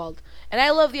Oswald, and I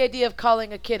love the idea of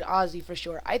calling a kid Ozzy for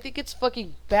sure. I think it's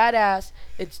fucking badass.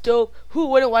 It's dope. Who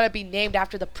wouldn't want to be named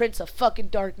after the Prince of fucking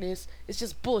Darkness? It's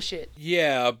just bullshit.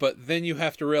 Yeah, but then you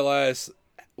have to realize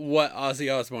what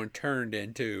Ozzy Osbourne turned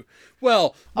into.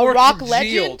 Well, A more rock congealed,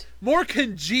 legend? more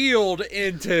congealed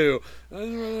into.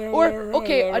 Or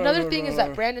okay, another thing is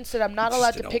that Brandon said I'm not Just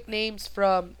allowed to an pick names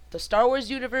from the Star Wars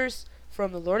universe,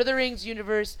 from the Lord of the Rings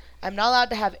universe. I'm not allowed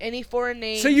to have any foreign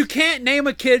names. So you can't name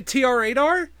a kid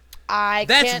TR-8R? I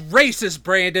That's can't. racist,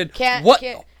 Brandon. Can't. What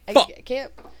Can't. the fuck? I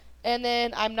can't. And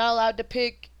then I'm not allowed to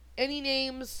pick any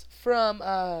names from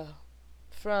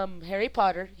Harry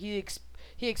Potter. He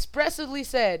expressively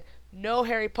said no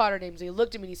Harry Potter names. He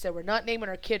looked at me and he said, "We're not naming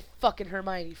our kid fucking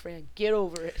Hermione, Fran. Get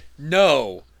over it."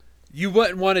 No, you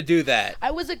wouldn't want to do that.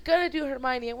 I wasn't gonna do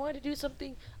Hermione. I wanted to do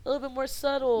something a little bit more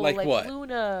subtle, Like what?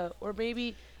 Luna, or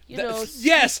maybe you know,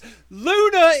 Yes,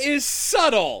 Luna is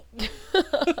subtle.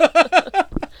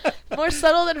 more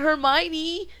subtle than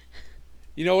Hermione.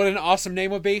 You know what an awesome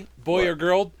name would be? Boy or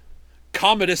girl?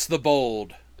 Commodus the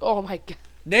Bold. Oh my god,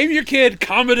 Name your kid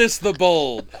Commodus the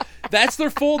Bold. That's their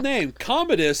full name,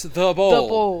 Commodus the Bold. the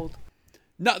bold.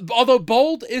 No, although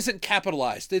bold isn't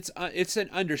capitalized, it's an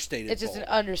understated. It's just bold. an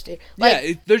understatement. Like,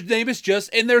 Yeah, their name is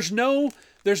just, and there's no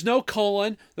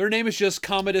colon. Their name is just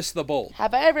Commodus the Bold.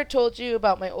 have I ever told you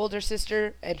about my older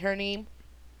sister and her name?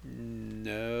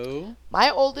 No. My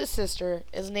oldest sister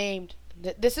is named.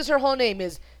 This is her whole name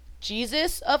is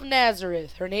Jesus of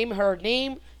Nazareth. Her name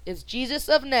is Jesus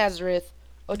of Nazareth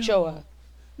Ochoa.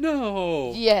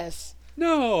 No. Yes,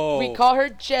 No. we call her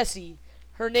Jessie.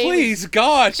 Her name Please, is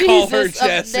God, call her Jesus of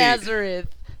Jessie. Nazareth.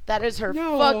 That is her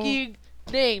No. fucking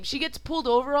name. She gets pulled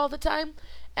over all the time,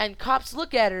 and cops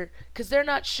look at her because they're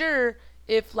not sure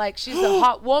if like she's a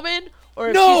hot woman or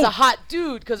if No. she's a hot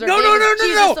dude because her No, name no, is no,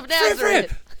 Jesus no, no. of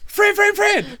Nazareth.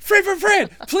 Friend.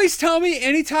 Please tell me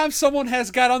anytime someone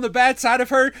has got on the bad side of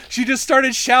her, she just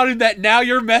started shouting that now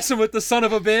you're messing with the son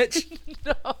of a bitch.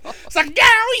 No. It's like,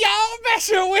 now y'all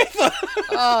messing with her.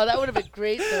 Oh, that would have been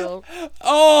great though.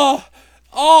 Oh,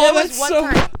 There that's was one so...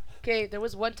 time. Okay, there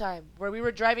was one time where we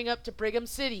were driving up to Brigham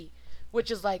City,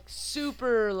 which is like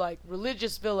super like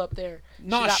Religiousville up there.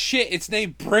 Nah, She got- shit, it's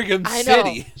named Brigham I know.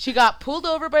 City. She got pulled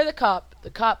over by the cop. The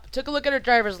cop took a look at her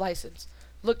driver's license,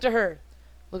 looked at her,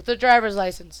 looked at the driver's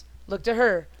license, looked at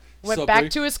her, went Sup, back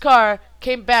big? to his car,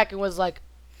 came back and was like,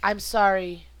 "I'm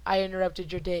sorry, I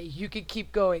interrupted your day. You can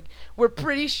keep going. We're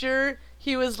pretty sure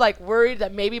he was like worried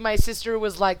that maybe my sister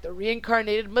was like the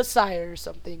reincarnated Messiah or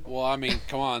something. Well, I mean,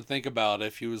 come on, think about it.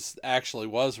 If he was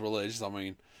religious, I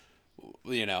mean,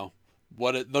 you know,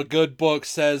 the good book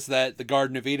says that the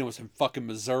Garden of Eden was in fucking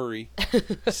Missouri.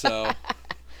 So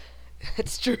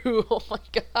It's true. Oh my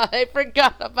god, I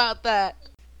forgot about that.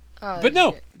 Oh, but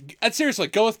no, shit. seriously,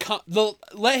 go with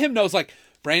let him know. It's like,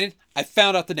 Brandon, I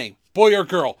found out the name, boy or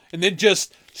girl, and then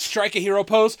just strike a hero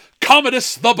pose,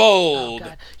 Commodus the Oh Bold.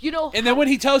 god. You know, And then when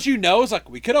he tells you no, it's like,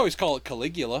 we could always call it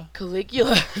Caligula.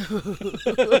 Caligula.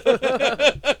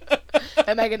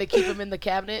 Am I gonna keep him in the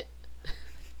cabinet?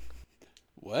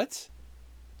 What?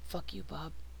 Fuck you,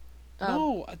 Bob.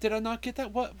 No, did I not get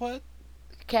that? What?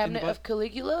 Cabinet of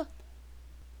Caligula?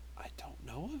 I don't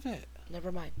know of it.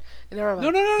 Never mind. Never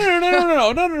mind.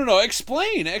 No.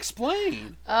 Explain.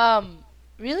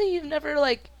 Really? You've never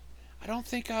like? I don't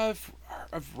think I've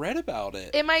read about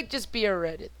it. It might just be a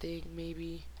Reddit thing,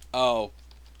 maybe. Oh,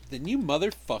 then you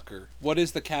motherfucker. What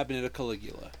is the Cabinet of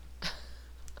Caligula?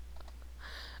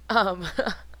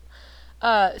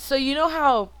 So you know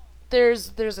how there's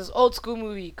this old school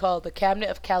movie called The Cabinet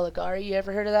of Caligari. You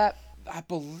ever heard of that? I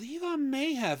believe I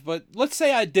may have, but let's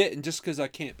say I didn't, just because I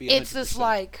can't be. 100%. It's this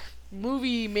like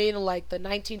movie made in like the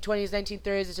 1920s,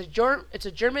 1930s. It's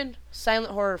a German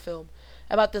silent horror film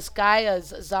about this guy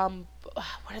as what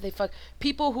are they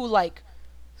people who like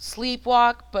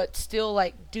sleepwalk but still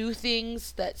like do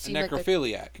things that seem like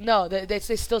necrophiliac. No, they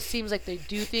still seems like they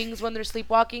do things when they're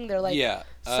sleepwalking. They're like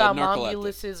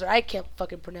somnambulists, or I can't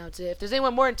fucking pronounce it. If there's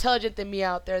anyone more intelligent than me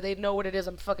out there, they know what it is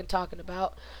I'm fucking talking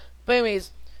about. But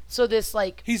anyways, so this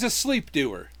like he's a sleep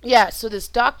doer. Yeah, so this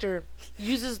doctor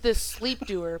uses this sleep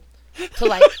doer to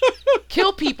like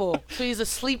kill people. So he's a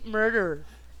sleep murderer.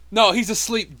 No, he's a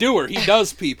sleep doer. He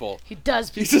does people. He does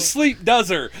people. He's a sleep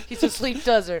dozer. He's a sleep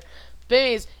dozer. But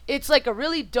anyways, it's like a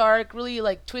really dark, really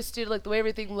like twisted, like the way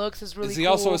everything looks is really cool. Is he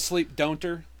also a sleep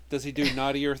don'ter? Does he do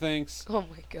naughtier things? Oh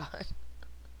my god.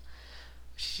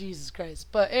 Jesus Christ.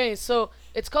 But anyway, so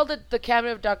it's called the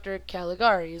Cabinet of Dr.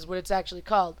 Caligari is what it's actually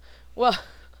called. Well,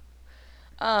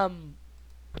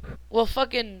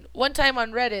 fucking one time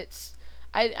on Reddit,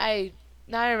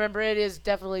 now I remember it is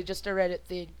definitely just a Reddit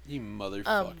thing. You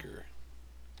motherfucker.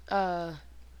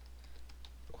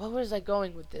 What was I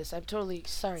going with this? I'm totally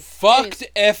sorry. Fucked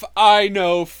if I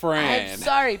know Fran. I'm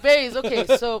sorry, Bays. Okay,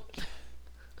 so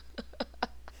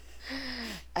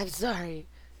I'm sorry.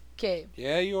 Okay.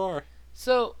 Yeah, you are.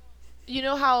 So, you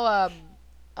know how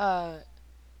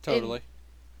Totally.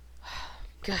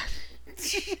 God.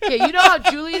 Okay, you know how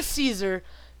Julius Caesar,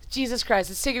 Jesus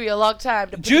Christ, it's taking me a long time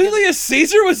to put Julius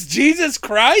Caesar was Jesus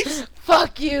Christ?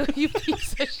 Fuck you, you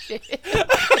piece of shit.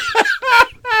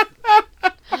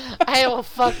 I will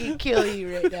fucking kill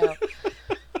you right now.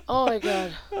 Oh my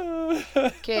god.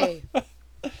 Okay.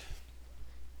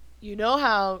 You know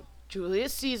how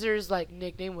Julius Caesar's like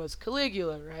nickname was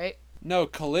Caligula, right? No,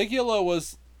 Caligula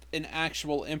was an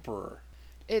actual emperor.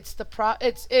 It's the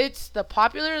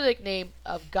popular nickname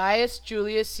of Gaius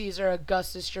Julius Caesar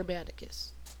Augustus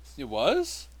Germanicus. It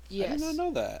was? Yes. I did not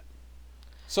know that.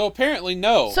 So apparently,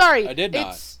 no. Sorry, I did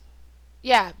not.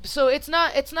 Yeah, so it's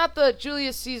not the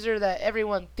Julius Caesar that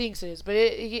everyone thinks it is, but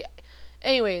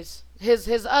anyways,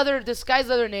 this guy's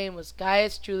other name was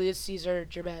Gaius Julius Caesar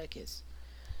Germanicus.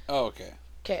 Oh, okay.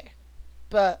 Okay,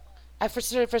 but for a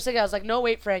second I was like, no,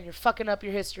 wait, Fran, you're fucking up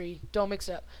your history. Don't mix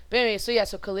it up. But anyway, so yeah,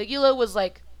 so Caligula was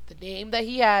like the name that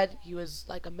he had. He was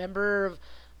like a member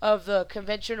of the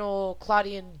conventional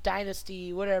Claudian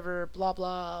dynasty, whatever, blah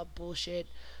blah bullshit.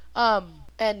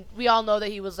 And we all know that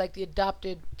he was like the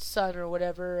adopted son or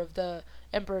whatever of the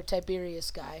Emperor Tiberius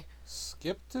guy.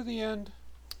 Skip to the end.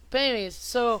 But anyways,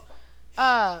 so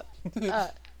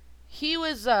he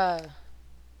was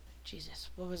Jesus,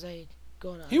 what was I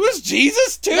going on? He was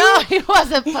Jesus too? No, he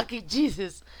wasn't fucking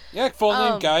Jesus. Yeah, full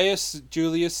name Gaius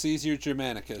Julius Caesar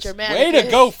Germanicus. Germanicus. Way to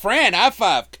go, Fran! High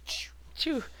five.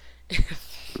 Chew.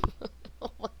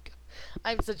 Oh my god.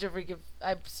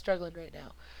 I'm struggling right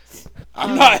now.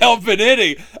 I'm not helping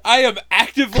any. I am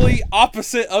actively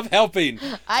opposite of helping.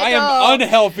 I am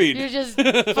unhelping. You're just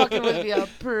fucking with me on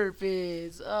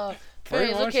purpose.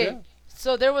 Pretty much, okay. yeah.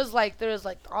 So there was like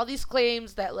all these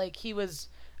claims that like he was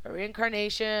a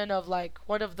reincarnation of like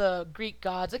one of the Greek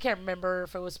gods. I can't remember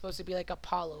if it was supposed to be like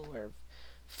Apollo or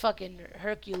fucking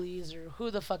Hercules or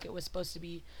who the fuck it was supposed to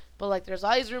be. But like there's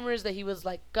all these rumors that he was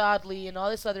like godly and all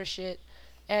this other shit,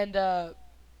 and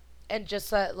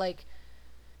just that like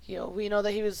We know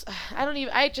that he was.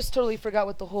 I just totally forgot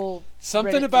what the whole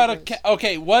Something Reddit about thing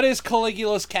okay, what is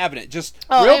Caligula's cabinet? Just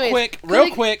anyways,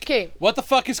 real quick. Okay. What the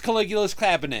fuck is Caligula's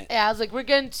cabinet? Yeah, I was like, we're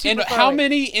getting super And far how away.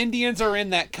 many Indians are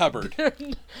in that cupboard?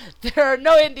 There are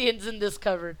no Indians in this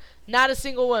cupboard. Not a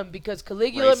single one, because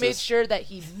Caligula made Racist. sure that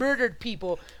he murdered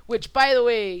people. Which, by the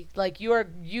way, like you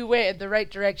went in the right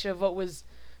direction of what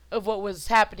was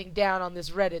happening down on this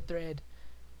Reddit thread.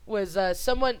 Was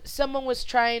someone was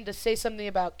trying to say something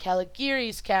about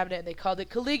Caligari's cabinet, and they called it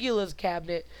Caligula's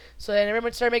cabinet. So then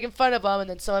everyone started making fun of him, and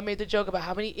then someone made the joke about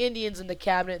how many Indians in the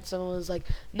cabinet, and someone was like,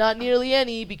 not nearly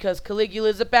any, because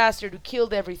Caligula's a bastard who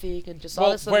killed everything, and just all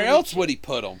Well, this other where weird else shit. would he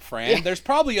put them, Fran? Yeah. There's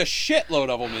probably a shitload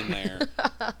of them in there.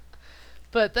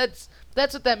 But that's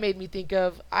what that made me think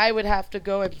of. I would have to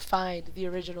go and find the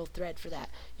original thread for that.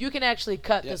 You can actually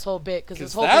cut this whole bit, because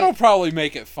this whole That'll bit, probably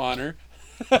make it funner.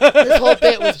 this whole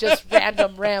bit was just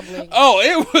random rambling. Oh,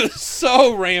 it was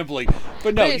so rambling.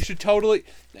 But no, Wait. you should totally...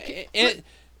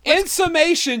 In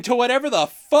summation to whatever the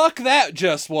fuck that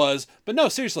just was. But no,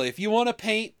 seriously, if you want to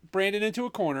paint Brandon into a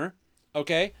corner,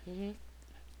 okay? Mm-hmm.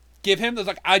 Give him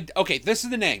the... Okay, this is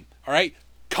the name, all right?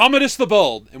 Commodus the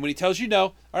Bold. And when he tells you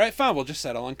no, all right, fine, we'll just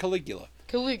settle on Caligula.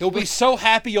 He'll be so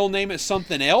happy you'll name it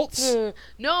something else.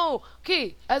 No.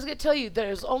 Okay, I was going to tell you,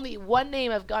 there's only one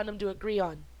name I've gotten him to agree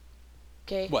on.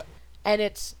 Okay? What? And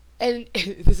this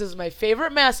is my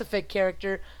favorite Mass Effect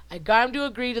character. I got him to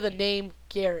agree to the name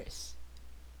Garrus.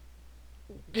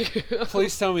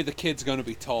 Please tell me the kid's going to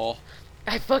be tall.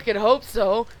 I fucking hope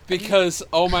so. Because,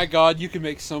 oh my god, you can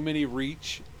make so many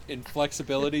reach and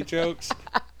flexibility jokes.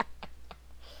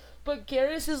 But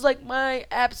Garrus is like my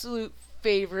absolute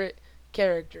favorite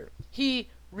character. He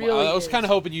really I was is. kind of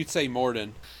hoping you'd say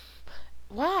Morden.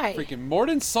 Why? Freaking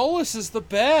Morden Solus is the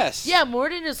best. Yeah,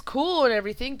 Morden is cool and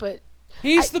everything, but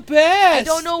He's the best. I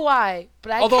don't know why.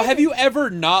 But Although, have you ever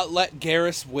not let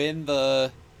Garrus win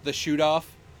the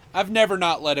shoot-off? I've never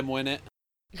not let him win it.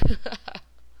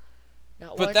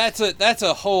 Not But once. that's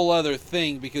a whole other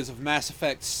thing because of Mass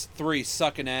Effect 3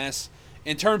 sucking ass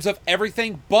in terms of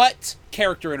everything but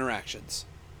character interactions.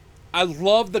 I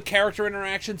love the character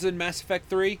interactions in Mass Effect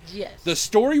 3. Yes. The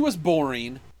story was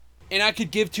boring, and I could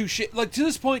give two shit. Like, to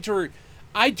this point to where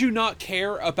I do not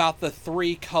care about the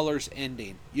 3 colors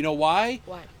ending. You know why?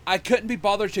 Why? I couldn't be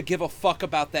bothered to give a fuck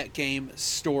about that game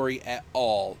story at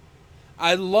all.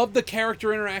 I love the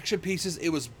character interaction pieces. It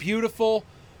was beautiful,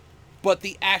 but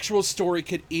the actual story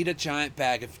could eat a giant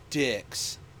bag of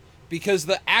dicks. Because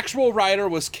the actual writer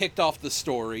was kicked off the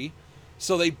story,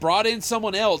 so they brought in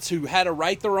someone else who had to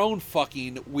write their own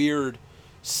fucking weird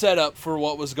setup for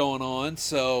what was going on,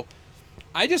 so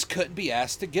I just couldn't be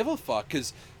asked to give a fuck,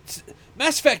 because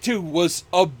Mass Effect 2 was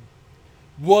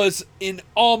an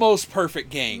almost perfect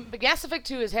game. But Mass Effect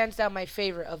 2 is hands down my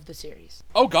favorite of the series.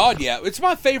 Oh god, yeah. It's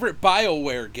my favorite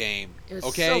BioWare game. It was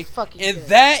okay? so fucking and good.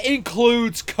 that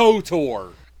includes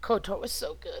KOTOR. KOTOR was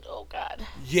so good. Oh god.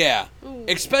 Yeah. Ooh.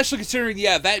 Especially considering,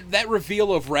 that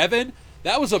reveal of Revan,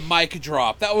 that was a mic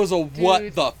drop. That was a what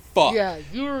Dude, the fuck. Yeah,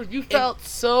 you felt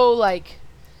so like.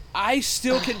 I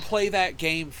still can play that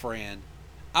game, Fran.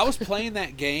 I was playing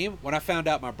that game when I found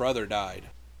out my brother died.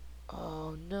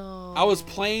 Oh no. I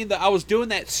was doing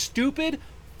that stupid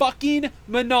fucking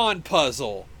Manon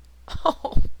puzzle.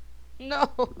 Oh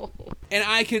no. And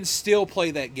I can still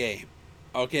play that game.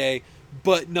 Okay?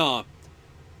 But nah.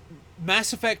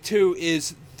 Mass Effect 2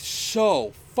 is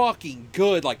so fucking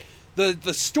good. Like,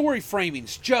 the story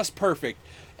framing's just perfect.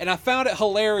 And I found it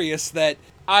hilarious that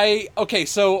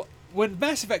so when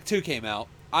Mass Effect 2 came out,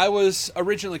 I was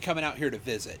originally coming out here to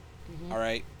visit. Mm-hmm.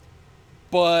 Alright?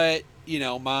 But,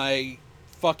 my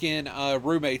fucking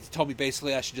roommate told me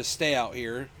basically I should just stay out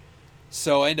here.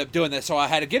 So I ended up doing that. So I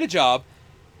had to get a job,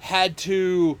 had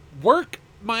to work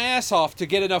my ass off to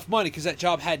get enough money because that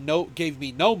job gave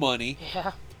me no money.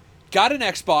 Yeah. Got an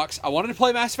Xbox. I wanted to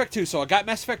play Mass Effect 2, so I got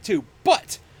Mass Effect 2.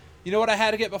 But, you know what I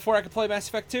had to get before I could play Mass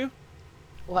Effect 2?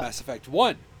 What? Mass Effect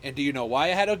 1. And do you know why I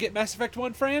had to get Mass Effect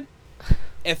 1, Fran?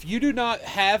 If you do not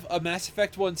have a Mass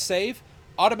Effect 1 save,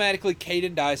 automatically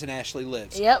Kaidan dies and Ashley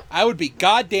lives. Yep. I would be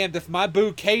goddamned if my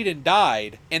boo Kaidan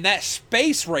died and that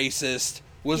space racist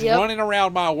was running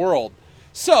around my world.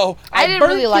 So, I didn't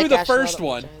burned really through like the Ashley all first that much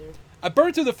one. either. I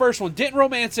burned through the first one, didn't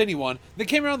romance anyone. Then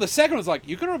came around the second one, was like,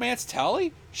 you can romance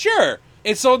Tali? Sure.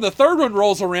 And so when the third one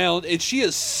rolls around and she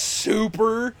is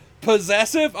super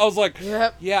possessive, I was like,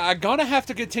 Yep. yeah, I'm gonna have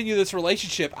to continue this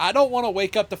relationship. I don't want to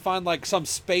wake up to find like some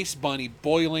space bunny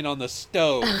boiling on the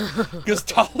stove. Because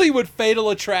Tali would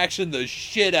fatal attraction the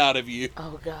shit out of you.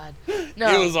 Oh god.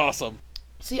 No. It was awesome.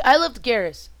 See, I loved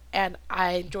Garrus. and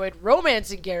I enjoyed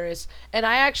romancing Garrus. And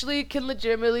I actually can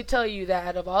legitimately tell you that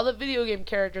out of all the video game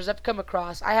characters I've come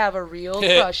across, I have a real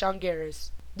crush on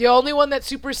Garrus. The only one that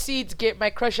supersedes my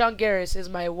crush on Garrus is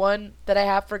my one that I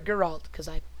have for Geralt, because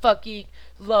I fucking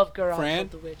love Geralt Fran,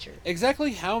 from The Witcher.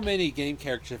 Exactly how many game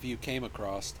characters have you came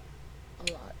across?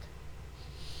 A lot.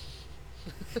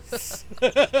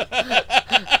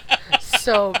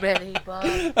 So many, Bob.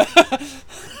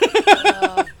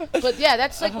 But yeah,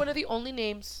 that's like one of the only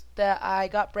names that I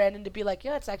got Brandon to be like,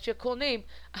 yeah, it's actually a cool name.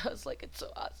 I was like, it's so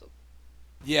awesome.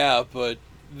 Yeah, but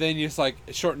then you just like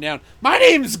shorten down. My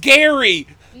name's Gary.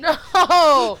 No.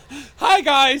 Hi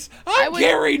guys, I'm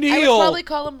Gary Neal. I would probably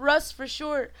call him Russ for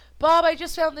short. Bob, I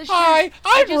just found this shirt. Hi,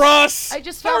 I'm Russ. I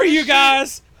just found How are this you shirt.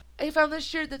 guys? I found this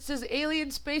shirt that says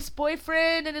Alien Space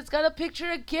Boyfriend, and it's got a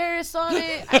picture of Garrus on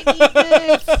it. I need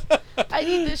this. I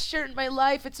need this shirt in my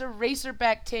life. It's a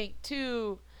racerback tank,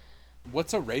 too.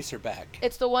 What's a racerback?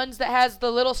 It's the ones that has the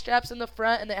little straps in the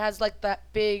front, and it has like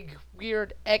that big,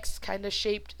 weird X kind of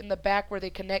shaped in the back where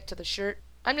they connect to the shirt.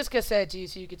 I'm just going to say it to you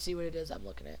so you can see what it is I'm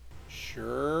looking at.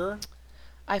 Sure.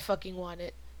 I fucking want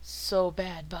it so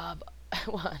bad, Bob. I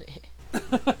want it.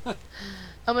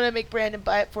 I'm gonna make Brandon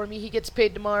buy it for me. He gets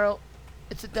paid tomorrow.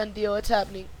 It's a done deal. It's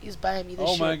happening. He's buying me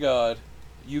this shit. Oh my god.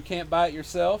 You can't buy it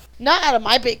yourself? Not out of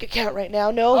my bank account right now,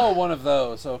 no. Oh, one of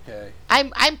those. Okay.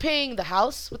 I'm paying the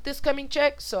house with this coming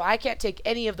check, so I can't take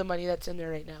any of the money that's in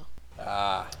there right now.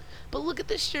 Ah. But look at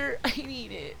this shirt. I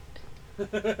need it.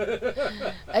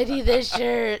 I need this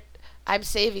shirt. I'm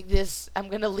saving this. I'm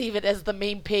gonna leave it as the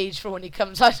main page for when he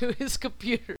comes onto his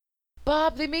computer.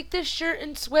 Bob, they make this shirt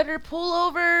and sweater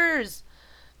pullovers.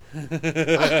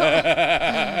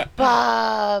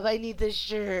 Bob, I need this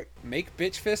shirt. Make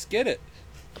Bitch Fist get it.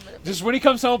 Just when he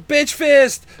comes home, Bitch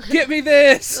Fist, get me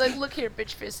this. Like, look here,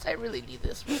 Bitch Fist, I really need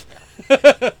this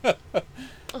right now.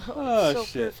 Oh, so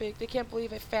shit. perfect. I can't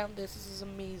believe I found this. This is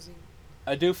amazing.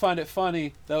 I do find it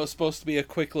funny. That was supposed to be a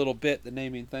quick little bit, the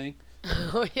naming thing.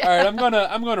 Oh yeah. All right,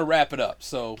 I'm gonna wrap it up.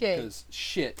 So, Okay. because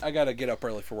shit, I gotta get up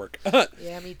early for work.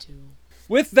 Yeah, me too.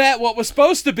 With that, what was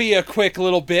supposed to be a quick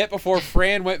little bit before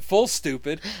Fran went full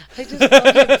stupid. I just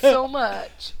love it so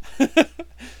much.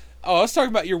 Oh, I was talking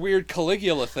about your weird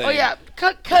Caligula thing. Oh yeah,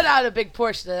 cut out a big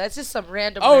portion of that. That's just some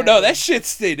random. Oh no, random. that shit's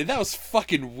stated. That was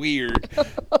fucking weird.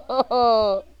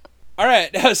 Oh. All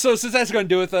right, so since that's going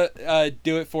to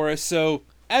do it for us. So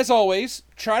as always,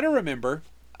 try to remember,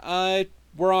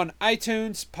 we're on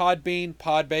iTunes, Podbean,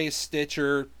 Podbase,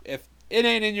 Stitcher. If it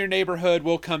ain't in your neighborhood,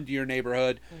 we'll come to your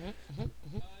neighborhood.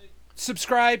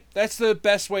 Subscribe. That's the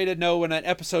best way to know when an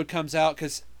episode comes out,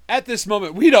 because at this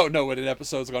moment we don't know when an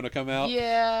episode's going to come out.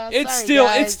 Yeah, It's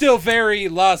sorry, it's still very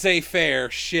laissez-faire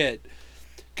shit.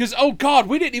 Because oh god,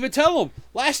 we didn't even tell him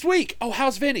last week. Oh,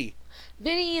 how's Vinny?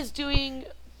 Vinny is doing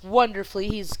wonderfully.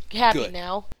 He's happy Good.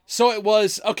 now. So it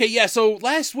was okay. Yeah. So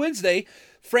last Wednesday,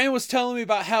 Fran was telling me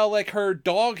about how like her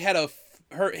dog had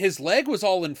his leg was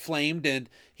all inflamed and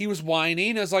he was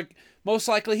whining. I was like, most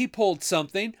likely he pulled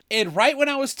something. And right when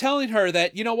I was telling her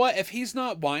that, you know what, if he's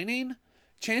not whining,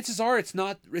 chances are it's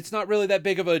not really that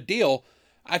big of a deal.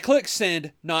 I click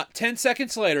send. Not 10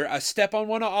 seconds later, I step on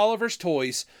one of Oliver's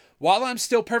toys. While I'm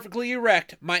still perfectly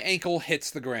erect, my ankle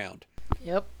hits the ground.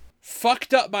 Yep.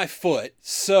 Fucked up my foot.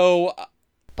 So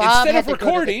Bob instead had of to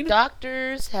recording, go to the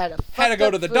doctors, had to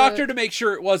go to the doctor to make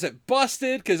sure it wasn't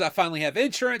busted, because I finally have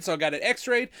insurance, so I got it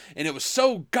x-rayed, and it was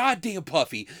so goddamn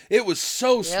puffy. It was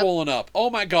so swollen up.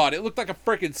 Oh my god, it looked like a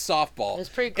freaking softball. It was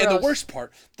pretty gross. And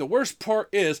the worst part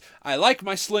is, I like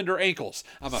my slender ankles.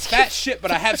 I'm a fat shit, but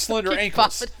I have slender Keep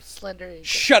ankles. popping slender ankles.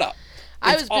 Shut up.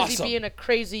 I It's was busy awesome. being a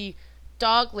crazy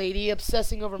dog lady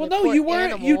obsessing over Well, my no, poor you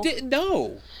weren't. animal. You didn't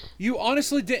know. You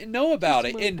honestly didn't know about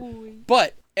it. He's my boy.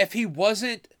 But if he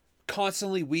wasn't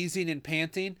constantly wheezing and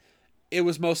panting, it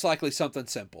was most likely something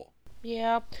simple.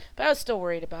 Yeah, but I was still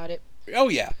worried about it. Oh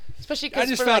yeah. Especially because I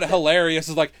just found it hilarious.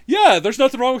 It's like, yeah, there's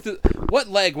nothing wrong with it. What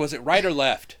leg was it, right or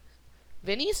left?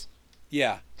 Vinny's?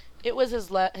 Yeah. It was his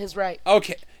right.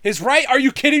 Okay. His right? Are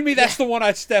you kidding me? That's the one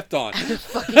I stepped on.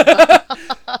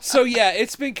 So yeah,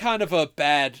 it's been kind of a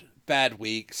bad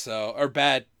week, or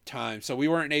bad time. So we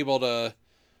weren't able to.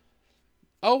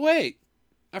 Oh wait,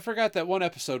 I forgot that one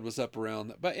episode was up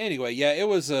around. But anyway, yeah, it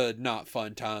was a not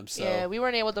fun time. So Yeah, we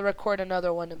weren't able to record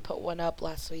another one and put one up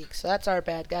last week. So that's our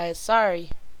bad, guys. Sorry.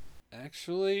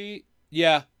 actually,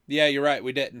 yeah, you're right.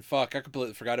 We didn't. Fuck, I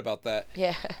completely forgot about that.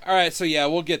 Yeah. All right, so yeah,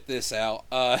 we'll get this out.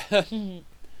 Alrighty,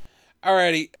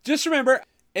 just remember,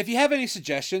 if you have any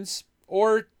suggestions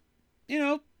or,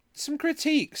 some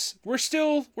critiques, we're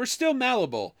still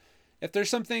malleable. If there's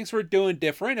some things we're doing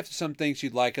different, if there's some things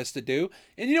you'd like us to do,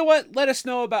 and you know what, let us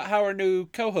know about how our new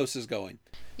co-host is going.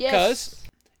 Yes. Because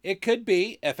it could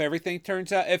be, if everything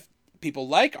turns out, if people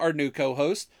like our new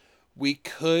co-host, we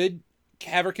could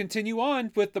have her continue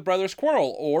on with the Brothers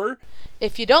Quarrel, or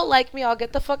If you don't like me, I'll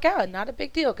get the fuck out. Not a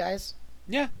big deal, guys.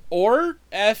 yeah, or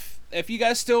if you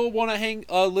guys still want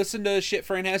to listen to shit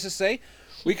Fran has to say,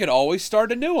 we could always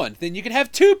start a new one. Then you can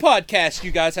have 2 podcasts. You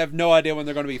guys have no idea when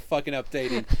they're going to be fucking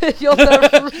updating. You'll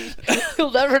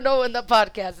never know when the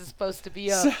podcast is supposed to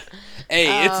be up.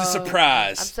 Hey, it's a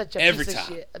surprise. I'm such a every piece time. of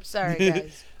shit. I'm sorry,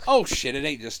 guys. Oh shit, it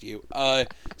ain't just you.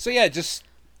 So yeah, just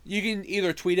you can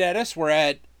either tweet at us. We're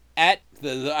at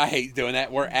the I hate doing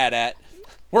that. We're at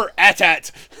we're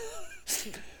at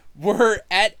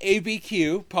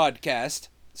ABQ podcast.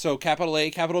 So capital A,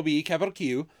 capital B, capital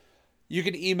Q. You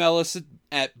can email us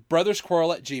at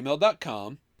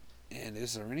brothersquarrel@gmail.com. And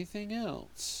is there anything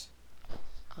else?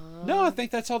 No, I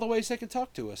think that's all the ways they can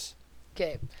talk to us.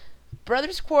 Okay.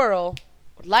 Brothers Quarrel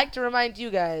would like to remind you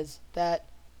guys that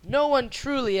no one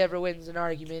truly ever wins an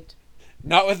argument.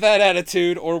 Not with that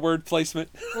attitude or word placement.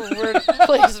 Word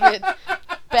placement.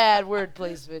 Bad word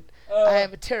placement. I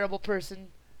am a terrible person.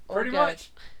 Pretty Okay.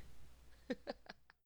 much.